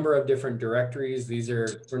number of different directories.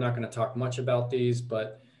 We're not going to talk much about these,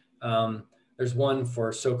 but there's one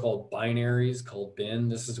for so-called binaries called bin.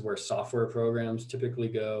 This is where software programs typically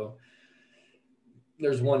go.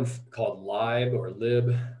 There's one called lib or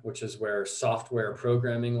lib, which is where software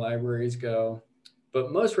programming libraries go.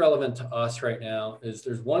 But most relevant to us right now is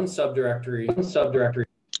there's one subdirectory.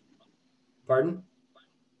 Pardon?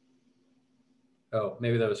 Oh,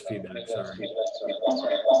 maybe that was feedback, sorry.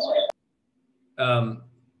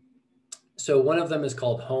 So one of them is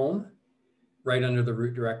called home, right under the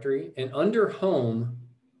root directory. And under home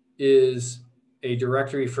is a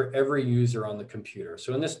directory for every user on the computer.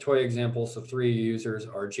 So in this toy example, so 3 users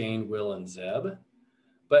are Jane, Will, and Zeb.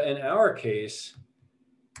 But in our case,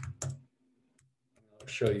 I'll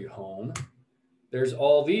show you home. There's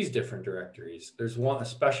all these different directories. There's a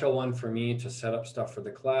special one for me to set up stuff for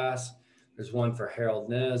the class. There's one for Harold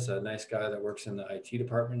Nez, a nice guy that works in the IT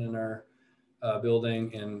department in our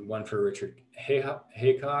building, and one for Richard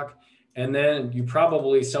Haycock. And then you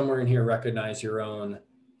probably somewhere in here recognize your own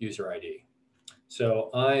user ID. So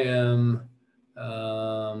I am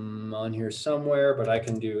on here somewhere, but I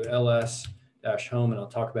can do ls-home, and I'll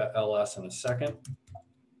talk about ls in a second.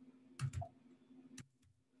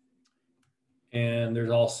 And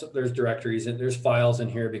there's directories and there's files in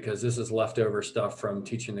here because this is leftover stuff from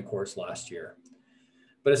teaching the course last year.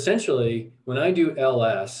 But essentially, when I do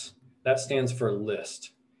ls, that stands for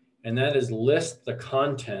list. And that is list the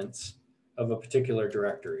contents of a particular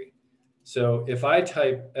directory. So if I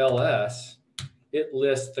type ls, it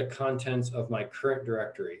lists the contents of my current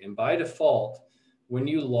directory. And by default, when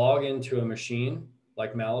you log into a machine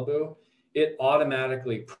like Malibu, it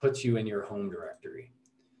automatically puts you in your home directory.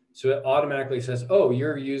 So it automatically says, oh,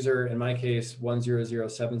 your user, in my case,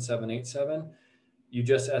 1007787, you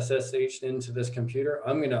just SSH'd into this computer.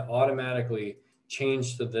 I'm going to automatically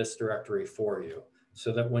change to this directory for you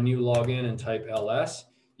so that when you log in and type ls,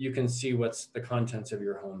 you can see what's the contents of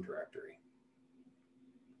your home directory.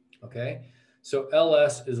 Okay, so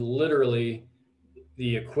ls is literally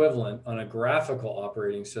the equivalent on a graphical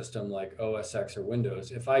operating system like OS X or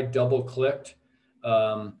Windows. If I double clicked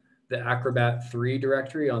the Acrobat 3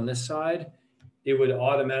 directory on this side, it would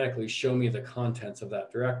automatically show me the contents of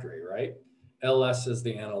that directory, right? ls is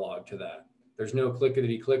the analog to that. There's no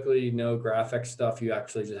clickety-clickety, no graphic stuff. You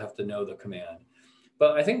actually just have to know the command.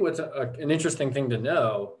 But I think what's an interesting thing to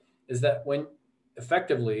know is that when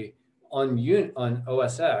effectively on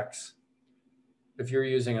OS X, if you're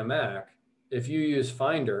using a Mac, if you use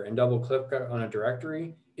Finder and double click on a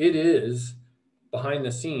directory, it is behind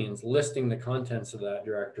the scenes listing the contents of that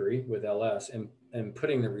directory with ls and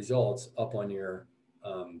putting the results up on your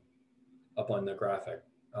up on the graphic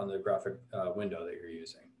window that you're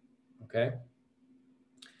using. Okay,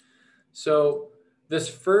 so the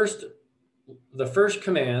first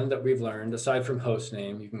command that we've learned, aside from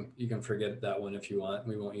hostname, you can forget that one if you want,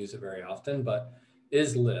 we won't use it very often, but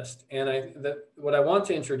is list. And what I want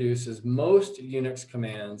to introduce is most Unix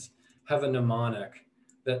commands have a mnemonic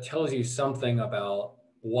that tells you something about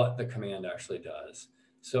what the command actually does.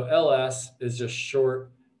 So ls is just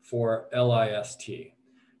short for list.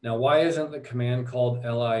 Now, why isn't the command called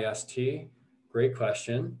list? Great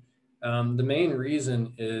question. The main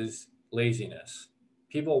reason is laziness.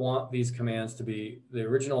 People want these commands to be, the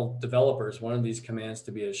original developers wanted these commands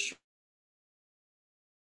to be as short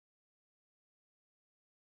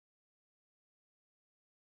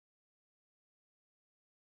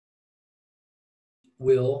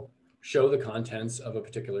will show the contents of a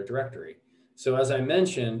particular directory. So as I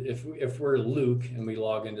mentioned, if we're Luke and we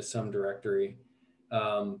log into some directory,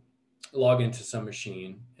 log into some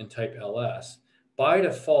machine and type ls, by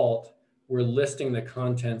default, we're listing the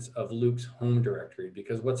contents of Luke's home directory,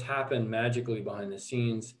 because what's happened magically behind the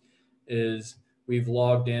scenes is we've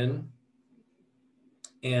logged in,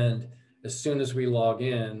 and as soon as we log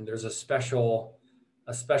in, there's a special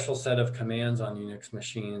set of commands on Unix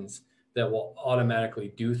machines that will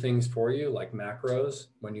automatically do things for you, like macros,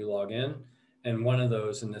 when you log in. And one of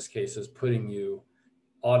those, in this case, is putting you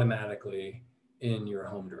automatically in your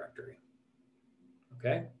home directory.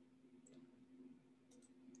 Okay?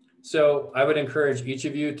 So I would encourage each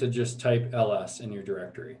of you to just type ls in your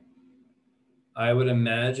directory. I would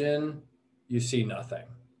imagine you see nothing,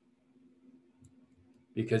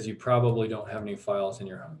 because you probably don't have any files in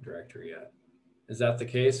your home directory yet. Is that the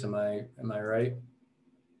case? Am I right?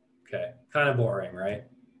 Okay, kind of boring, right?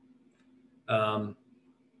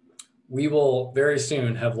 We will very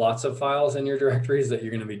soon have lots of files in your directories that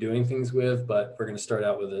you're going to be doing things with, but we're going to start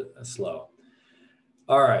out with a slow.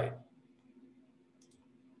 All right.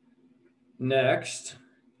 Next,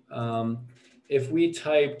 if we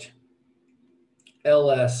typed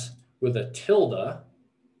ls with a tilde,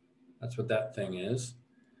 that's what that thing is.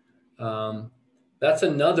 That's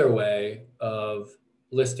another way of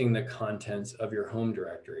listing the contents of your home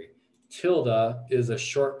directory. Tilde is a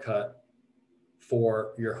shortcut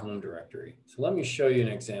for your home directory. So let me show you an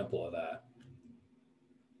example of that.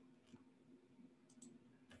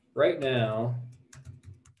 Right now,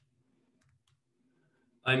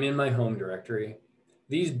 I'm in my home directory.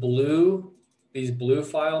 These blue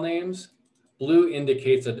file names, blue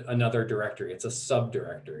indicates another directory. It's a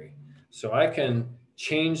subdirectory. So I can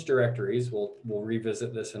change directories. We'll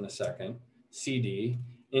revisit this in a second. CD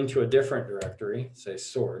into a different directory, say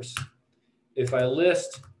source. If I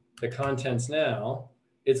list the contents now,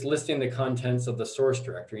 it's listing the contents of the source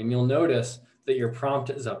directory. And you'll notice that your prompt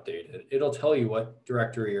is updated. It'll tell you what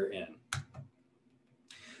directory you're in.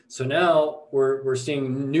 So now we're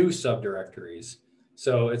seeing new subdirectories.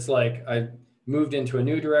 So it's like I moved into a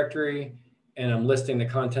new directory and I'm listing the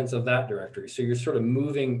contents of that directory. So you're sort of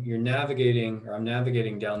moving, you're navigating, or I'm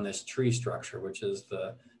navigating down this tree structure, which is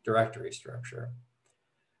the directory structure.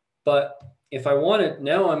 But if I want it,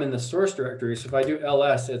 now I'm in the source directory. So if I do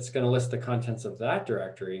ls, it's going to list the contents of that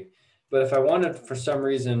directory. But if I wanted for some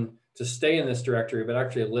reason to stay in this directory, but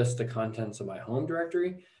actually list the contents of my home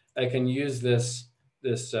directory, I can use this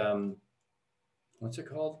what's it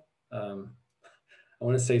called? I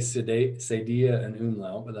want to say Sedia and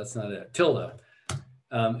umlaut, but that's not it. Tilde.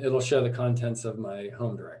 It'll show the contents of my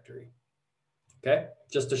home directory. Okay,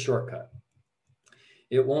 just a shortcut.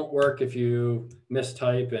 It won't work if you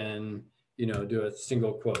mistype and do a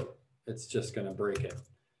single quote. It's just going to break it.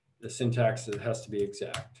 The syntax, it has to be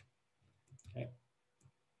exact. Okay.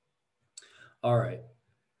 All right.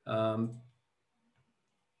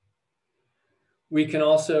 We can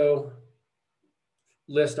also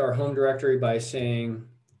list our home directory by saying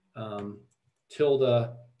tilde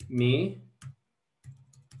me.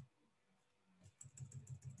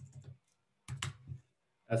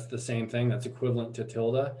 That's the same thing, that's equivalent to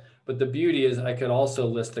tilde. But the beauty is I could also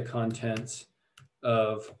list the contents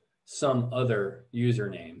of some other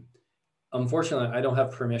username. Unfortunately, I don't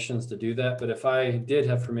have permissions to do that, but if I did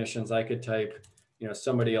have permissions, I could type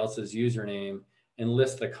somebody else's username and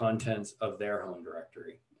list the contents of their home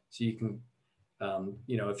directory. So you can,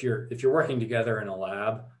 if you're working together in a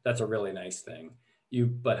lab, that's a really nice thing.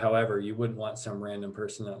 But however, you wouldn't want some random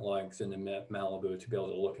person that logs into Malibu to be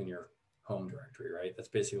able to look in your home directory, right? That's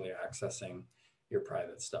basically accessing your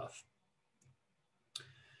private stuff.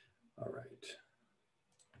 All right.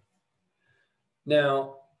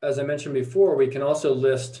 Now, as I mentioned before, we can also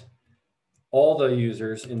list all the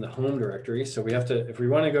users in the home directory. So we have to, if we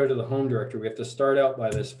want to go to the home directory, we have to start out by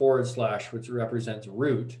this /, which represents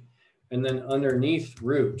root. And then underneath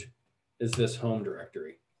root is this home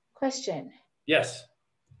directory. Question. Yes.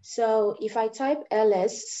 So if I type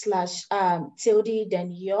ls/tilde,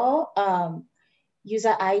 then your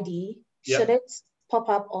user ID, should it pop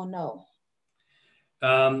up or no?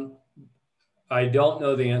 I don't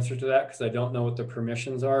know the answer to that because I don't know what the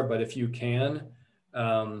permissions are, but if you can,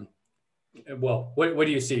 well, what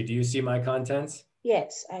do you see? Do you see my contents?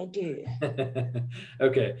 Yes, I do.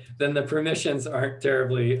 Okay, then the permissions aren't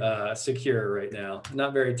terribly secure right now.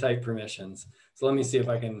 Not very tight permissions. So let me see if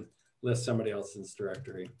I can list somebody else's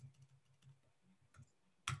directory.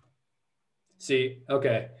 See,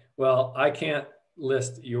 okay, well, I can't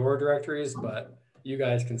list your directories, but you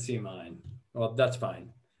guys can see mine. Well, that's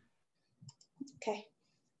fine. Okay.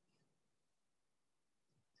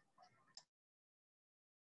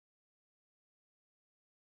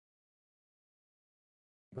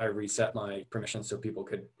 I reset my permissions so people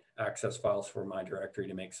could access files for my directory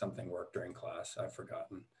to make something work during class. I've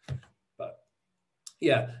forgotten, but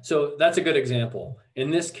yeah, so that's a good example. In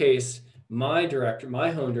this case, my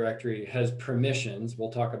home directory has permissions.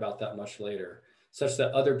 We'll talk about that much later, such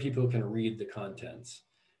that other people can read the contents.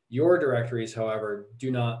 Your directories, however, do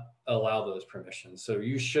not allow those permissions. So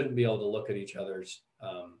you shouldn't be able to look at each other's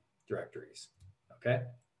directories, okay?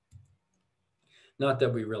 Not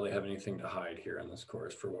that we really have anything to hide here in this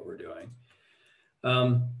course for what we're doing.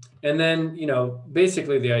 And then,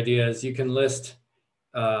 basically the idea is you can list,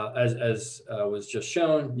 as was just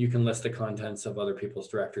shown, you can list the contents of other people's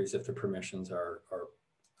directories if the permissions are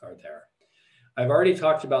there. I've already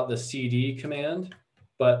talked about the cd command,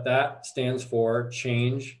 but that stands for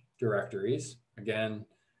change directories. Again,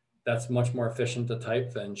 that's much more efficient to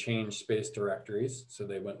type than change space directories. So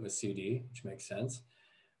they went with cd, which makes sense.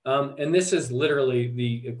 And this is literally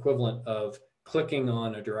the equivalent of clicking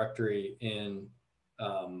on a directory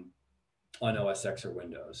on OS X or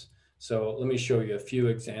Windows. So let me show you a few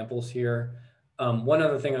examples here. One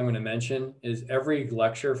other thing I'm going to mention is every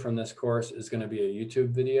lecture from this course is going to be a YouTube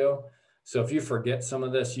video. So if you forget some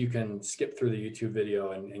of this, you can skip through the YouTube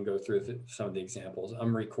video and go through some of the examples.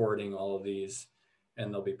 I'm recording all of these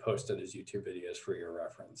and they'll be posted as YouTube videos for your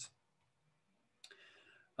reference.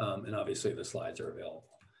 And obviously the slides are available.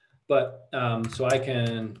 But so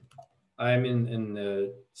I'm in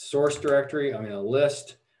the source directory, I'm in a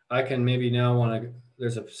list. I can maybe now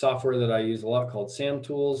there's a software that I use a lot called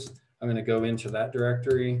SAMtools. I'm going to go into that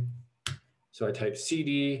directory. So I type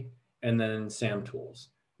cd and then SAMtools.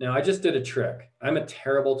 Now I just did a trick. I'm a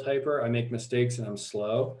terrible typer. I make mistakes and I'm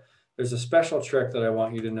slow. There's a special trick that I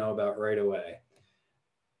want you to know about right away.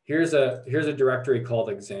 Here's a directory called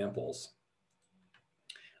examples.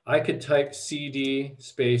 I could type CD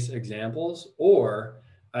space examples, or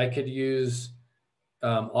I could use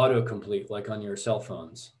autocomplete like on your cell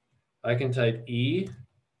phones. I can type E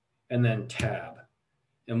and then tab.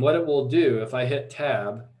 And what it will do, if I hit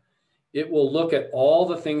tab, it will look at all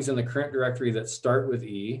the things in the current directory that start with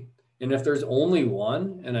E. And if there's only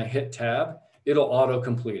one and I hit tab, it'll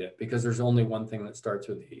autocomplete it because there's only one thing that starts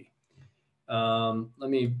with E. Let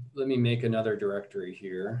me make another directory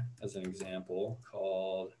here as an example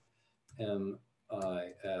called MISD.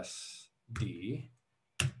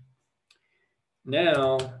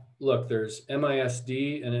 Now, look, there's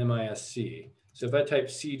MISD and MISC. So if I type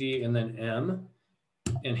CD and then M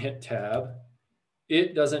and hit tab,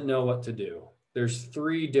 it doesn't know what to do. There's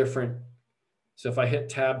 3 different. So if I hit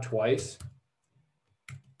tab twice,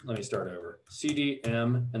 let me start over. CD,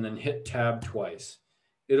 M, and then hit tab twice.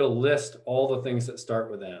 It'll list all the things that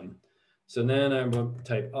start with M. So then I'm going to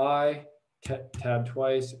type I, tab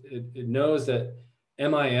twice. It knows that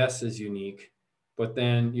MIS is unique, but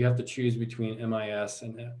then you have to choose between MIS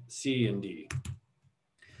and C and D.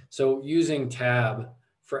 So using tab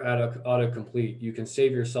for autocomplete, you can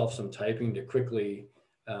save yourself some typing to quickly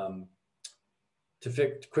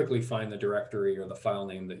quickly find the directory or the file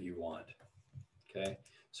name that you want. Okay,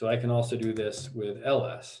 so I can also do this with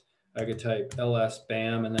LS. I could type LS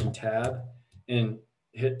BAM and then tab and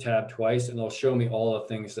hit tab twice, and it'll show me all the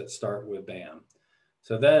things that start with BAM.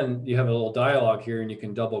 So then you have a little dialog here, and you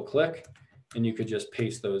can double click and you could just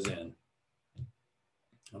paste those in.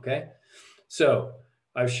 Okay, so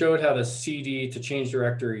I've showed how to CD to change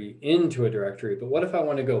directory into a directory, but what if I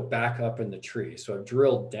want to go back up in the tree? So I've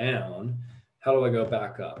drilled down. How do I go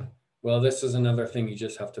back up? Well, this is another thing you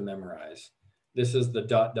just have to memorize. This is the ...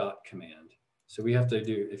 command. So we have to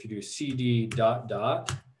do, if you do CD ...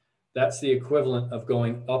 that's the equivalent of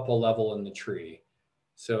going up a level in the tree.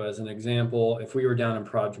 So as an example, if we were down in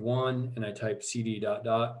proj 1 and I type CD ...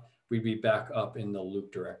 we'd be back up in the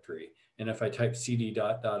loop directory. And if I type CD ...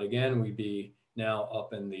 again, we'd be now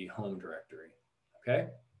up in the home directory, okay?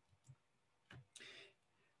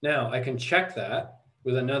 Now I can check that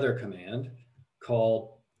with another command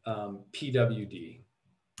called PWD,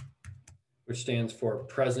 which stands for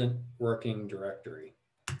present working directory.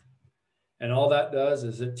 And all that does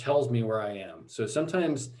is it tells me where I am. So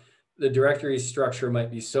sometimes the directory structure might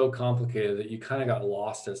be so complicated that you kind of got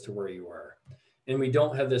lost as to where you were. And we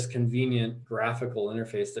don't have this convenient graphical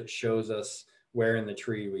interface that shows us where in the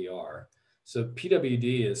tree we are. So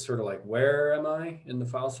PWD is sort of like, where am I in the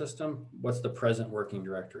file system? What's the present working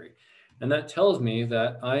directory? And that tells me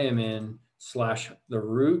that I am in the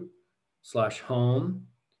root/home.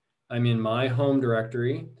 I'm in my home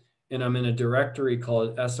directory, and I'm in a directory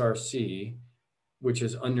called SRC, which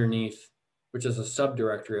is underneath, which is a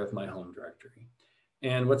subdirectory of my home directory.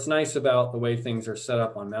 And what's nice about the way things are set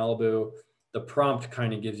up on Malibu, the prompt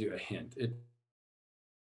kind of gives you a hint.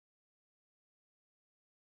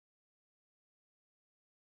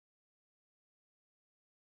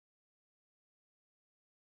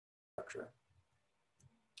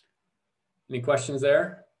 Any questions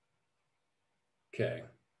there? Okay.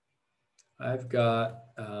 I've got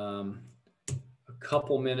a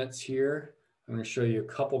couple minutes here. I'm going to show you a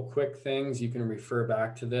couple quick things. You can refer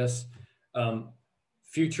back to this.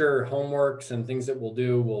 Future homeworks and things that we'll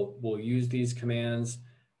do, we'll use these commands.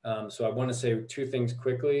 So I want to say 2 things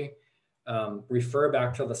quickly. Refer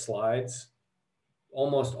back to the slides.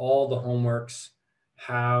 Almost all the homeworks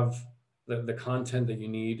have the content that you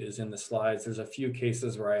need is in the slides. There's a few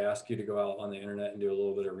cases where I ask you to go out on the internet and do a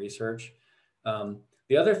little bit of research.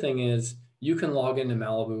 The other thing is you can log into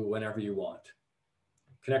Malibu whenever you want.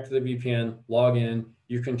 Connect to the VPN, log in.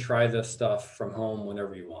 You can try this stuff from home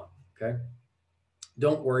whenever you want, okay?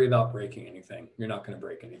 Don't worry about breaking anything. You're not going to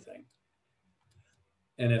break anything.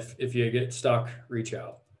 And if you get stuck, reach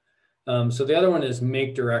out. So the other one is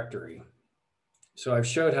make directory. So I've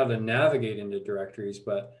showed how to navigate into directories,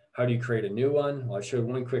 but how do you create a new one? Well, I showed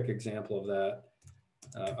one quick example of that.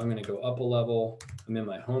 I'm going to go up a level. I'm in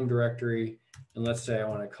my home directory. And let's say I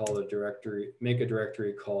want to call a directory, make a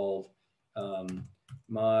directory called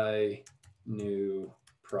my new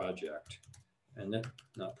project. And then,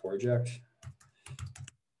 not project.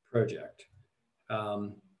 If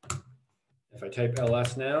I type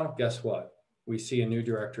ls now, guess what? We see a new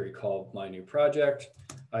directory called my new project.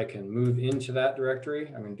 I can move into that directory.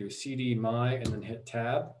 I'm going to do cd my and then hit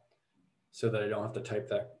tab so that I don't have to type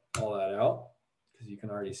all that out, because you can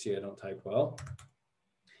already see I don't type well.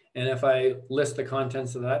 And if I list the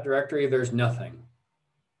contents of that directory, there's nothing.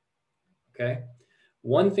 Okay.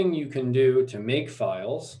 One thing you can do to make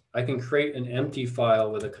files, I can create an empty file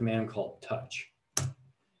with a command called touch.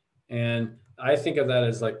 And I think of that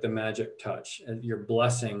as like the magic touch. You're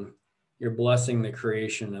blessing the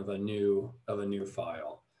creation of a new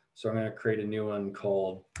file. So I'm going to create a new one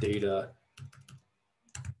called data.txt.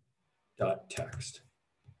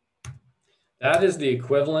 That is the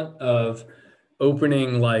equivalent of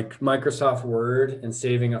opening like Microsoft Word and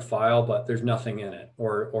saving a file, but there's nothing in it,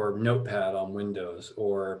 or Notepad on Windows,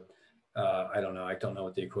 or I don't know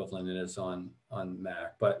what the equivalent is on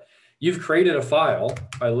Mac, but you've created a file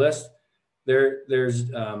by list.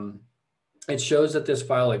 There's it shows that this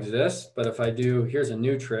file exists, but if I do, here's a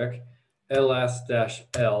new trick,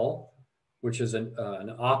 ls-l, which is an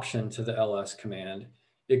option to the ls command,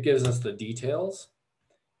 it gives us the details.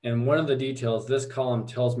 And one of the details, this column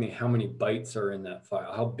tells me how many bytes are in that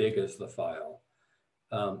file. How big is the file?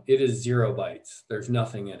 It is 0 bytes. There's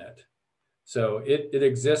nothing in it. So it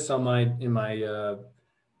exists on in my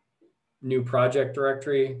new project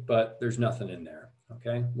directory, but there's nothing in there.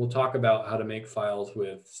 Okay, we'll talk about how to make files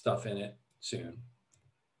with stuff in it soon.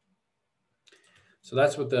 So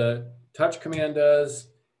that's what the touch command does.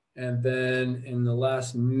 And then in the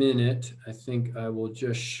last minute, I think I will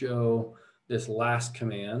just show this last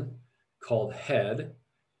command called head.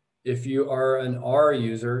 If you are an R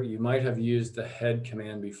user, you might have used the head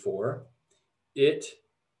command before. It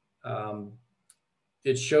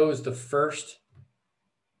shows the first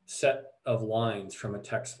set of lines from a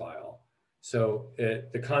text file. So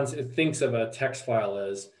it thinks of a text file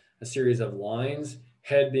as a series of lines,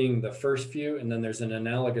 head being the first few, and then there's an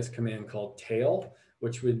analogous command called tail,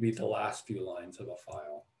 which would be the last few lines of a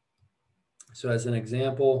file. So as an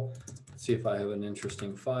example, let's see if I have an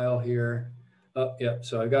interesting file here. Oh, yeah,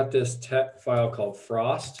 so I got this file called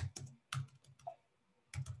frost.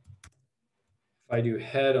 If I do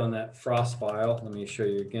head on that frost file, let me show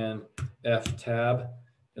you again, F tab,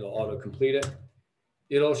 it'll auto-complete it.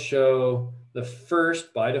 It'll show the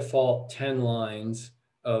first, by default, 10 lines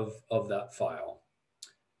of that file.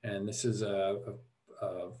 And this is a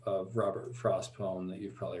Robert Frost poem that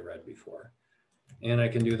you've probably read before. And I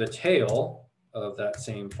can do the tail of that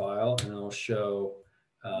same file, and it'll show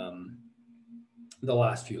the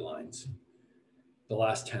last few lines, the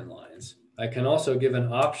last 10 lines. I can also give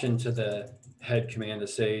an option to the head command to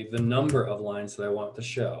say the number of lines that I want to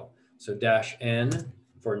show. So -n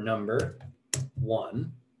for number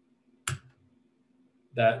 1.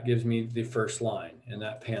 That gives me the first line, and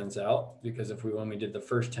that pans out because when we did the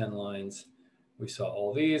first 10 lines, we saw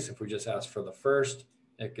all these. If we just ask for the first,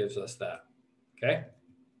 it gives us that, okay?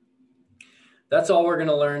 That's all we're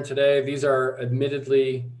gonna learn today. These are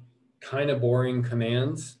admittedly kind of boring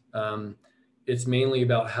commands. It's mainly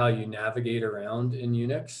about how you navigate around in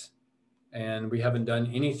UNIX, and we haven't done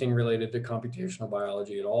anything related to computational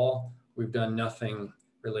biology at all. We've done nothing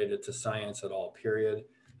related to science at all, period.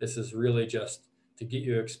 This is really just to get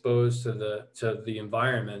you exposed to the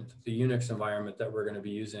environment, the UNIX environment that we're going to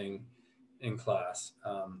be using in class.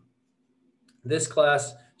 This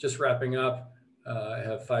class, just wrapping up, I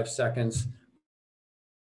have 5 seconds.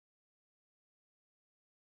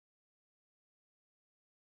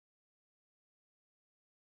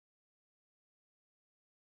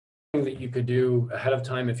 That you could do ahead of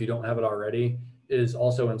time if you don't have it already is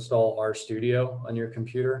also install RStudio on your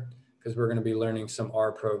computer, because we're going to be learning some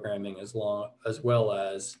R programming as well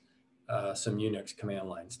as some Unix command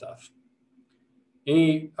line stuff.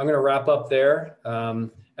 I'm going to wrap up there.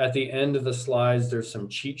 At the end of the slides, there's some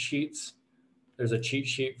cheat sheets. There's a cheat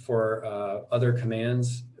sheet for other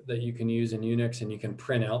commands that you can use in Unix, and you can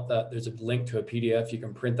print out that. There's a link to a PDF. You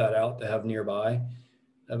can print that out to have nearby.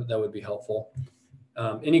 That would be helpful.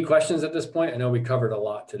 Any questions at this point? I know we covered a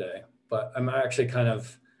lot today, but I'm actually kind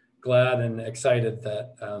of glad and excited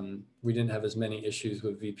that we didn't have as many issues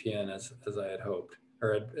with VPN as I had hoped,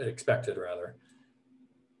 or had expected rather.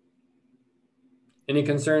 Any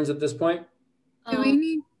concerns at this point? Do we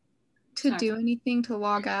need to do anything to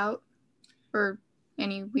log out, or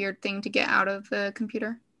any weird thing to get out of the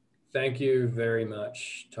computer? Thank you very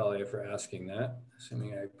much, Talia, for asking that,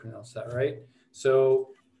 assuming I pronounced that right.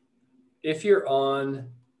 So if you're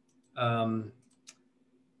on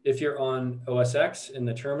OS X in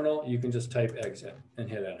the terminal, you can just type exit and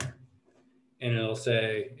hit enter. And it'll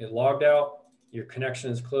say it logged out, your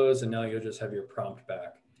connection is closed, and now you'll just have your prompt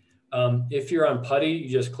back. If you're on PuTTY, you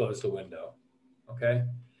just close the window, okay?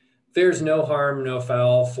 There's no harm, no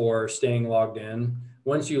foul for staying logged in.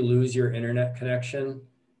 Once you lose your internet connection,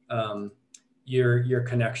 your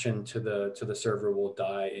connection to the server will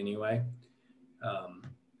die anyway.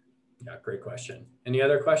 Yeah, great question. Any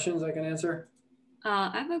other questions I can answer?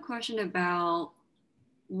 I have a question about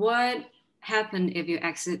what happen if you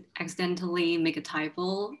accidentally make a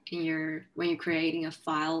typo in when you're creating a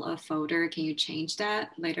file, a folder? Can you change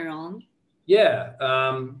that later on? Yeah,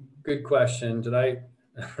 good question. Did I?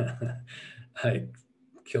 I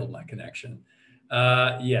killed my connection.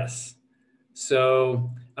 Yes.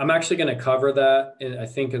 So I'm actually going to cover that I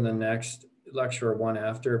think in the next lecture or one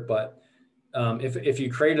after. But if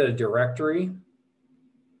you create a directory,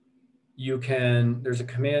 you can. There's a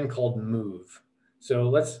command called move. So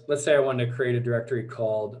let's say I wanted to create a directory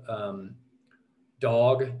called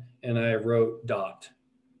dog, and I wrote dot.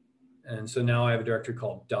 And so now I have a directory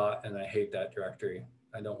called dot, and I hate that directory.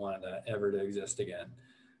 I don't want that ever to exist again.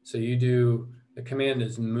 So you do, the command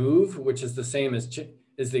is move, which is the same as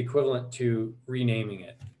is the equivalent to renaming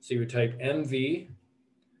it. So you would type mv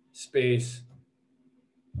space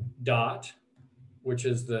dot, which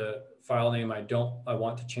is the file name I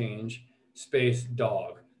want to change, space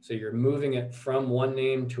dog. So you're moving it from one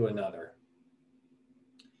name to another.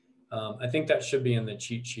 I think that should be in the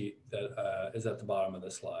cheat sheet that is at the bottom of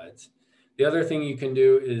the slides. The other thing you can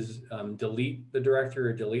do is delete the directory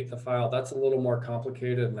or delete the file. That's a little more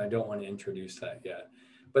complicated, and I don't want to introduce that yet.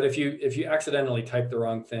 But if you accidentally type the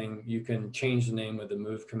wrong thing, you can change the name with the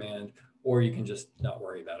move command, or you can just not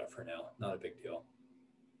worry about it for now. Not a big deal.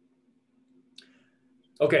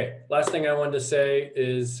 Okay, last thing I wanted to say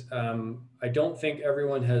is I don't think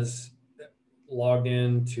everyone has logged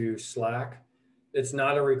in to Slack. It's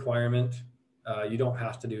not a requirement. You don't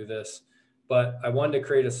have to do this, but I wanted to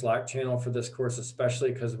create a Slack channel for this course,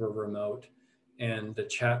 especially because we're remote and the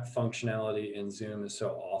chat functionality in Zoom is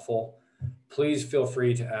so awful. Please feel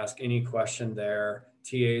free to ask any question there.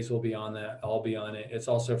 TAs will be on that. I'll be on it. It's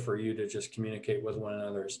also for you to just communicate with one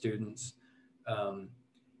another as students.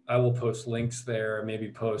 I will post links there,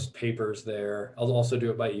 maybe post papers there. I'll also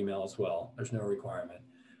do it by email as well. There's no requirement.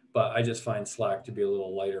 But I just find Slack to be a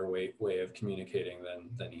little lighter way of communicating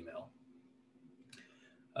than email.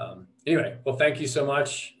 Anyway, well, thank you so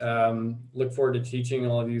much. Look forward to teaching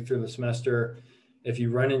all of you through the semester. If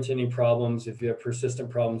you run into any problems, if you have persistent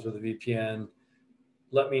problems with the VPN,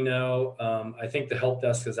 let me know. I think the help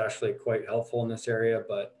desk is actually quite helpful in this area,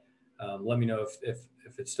 but let me know if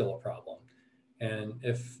it's still a problem. And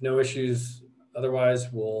if no issues,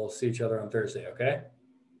 otherwise, we'll see each other on Thursday, okay?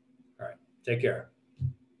 All right, take care.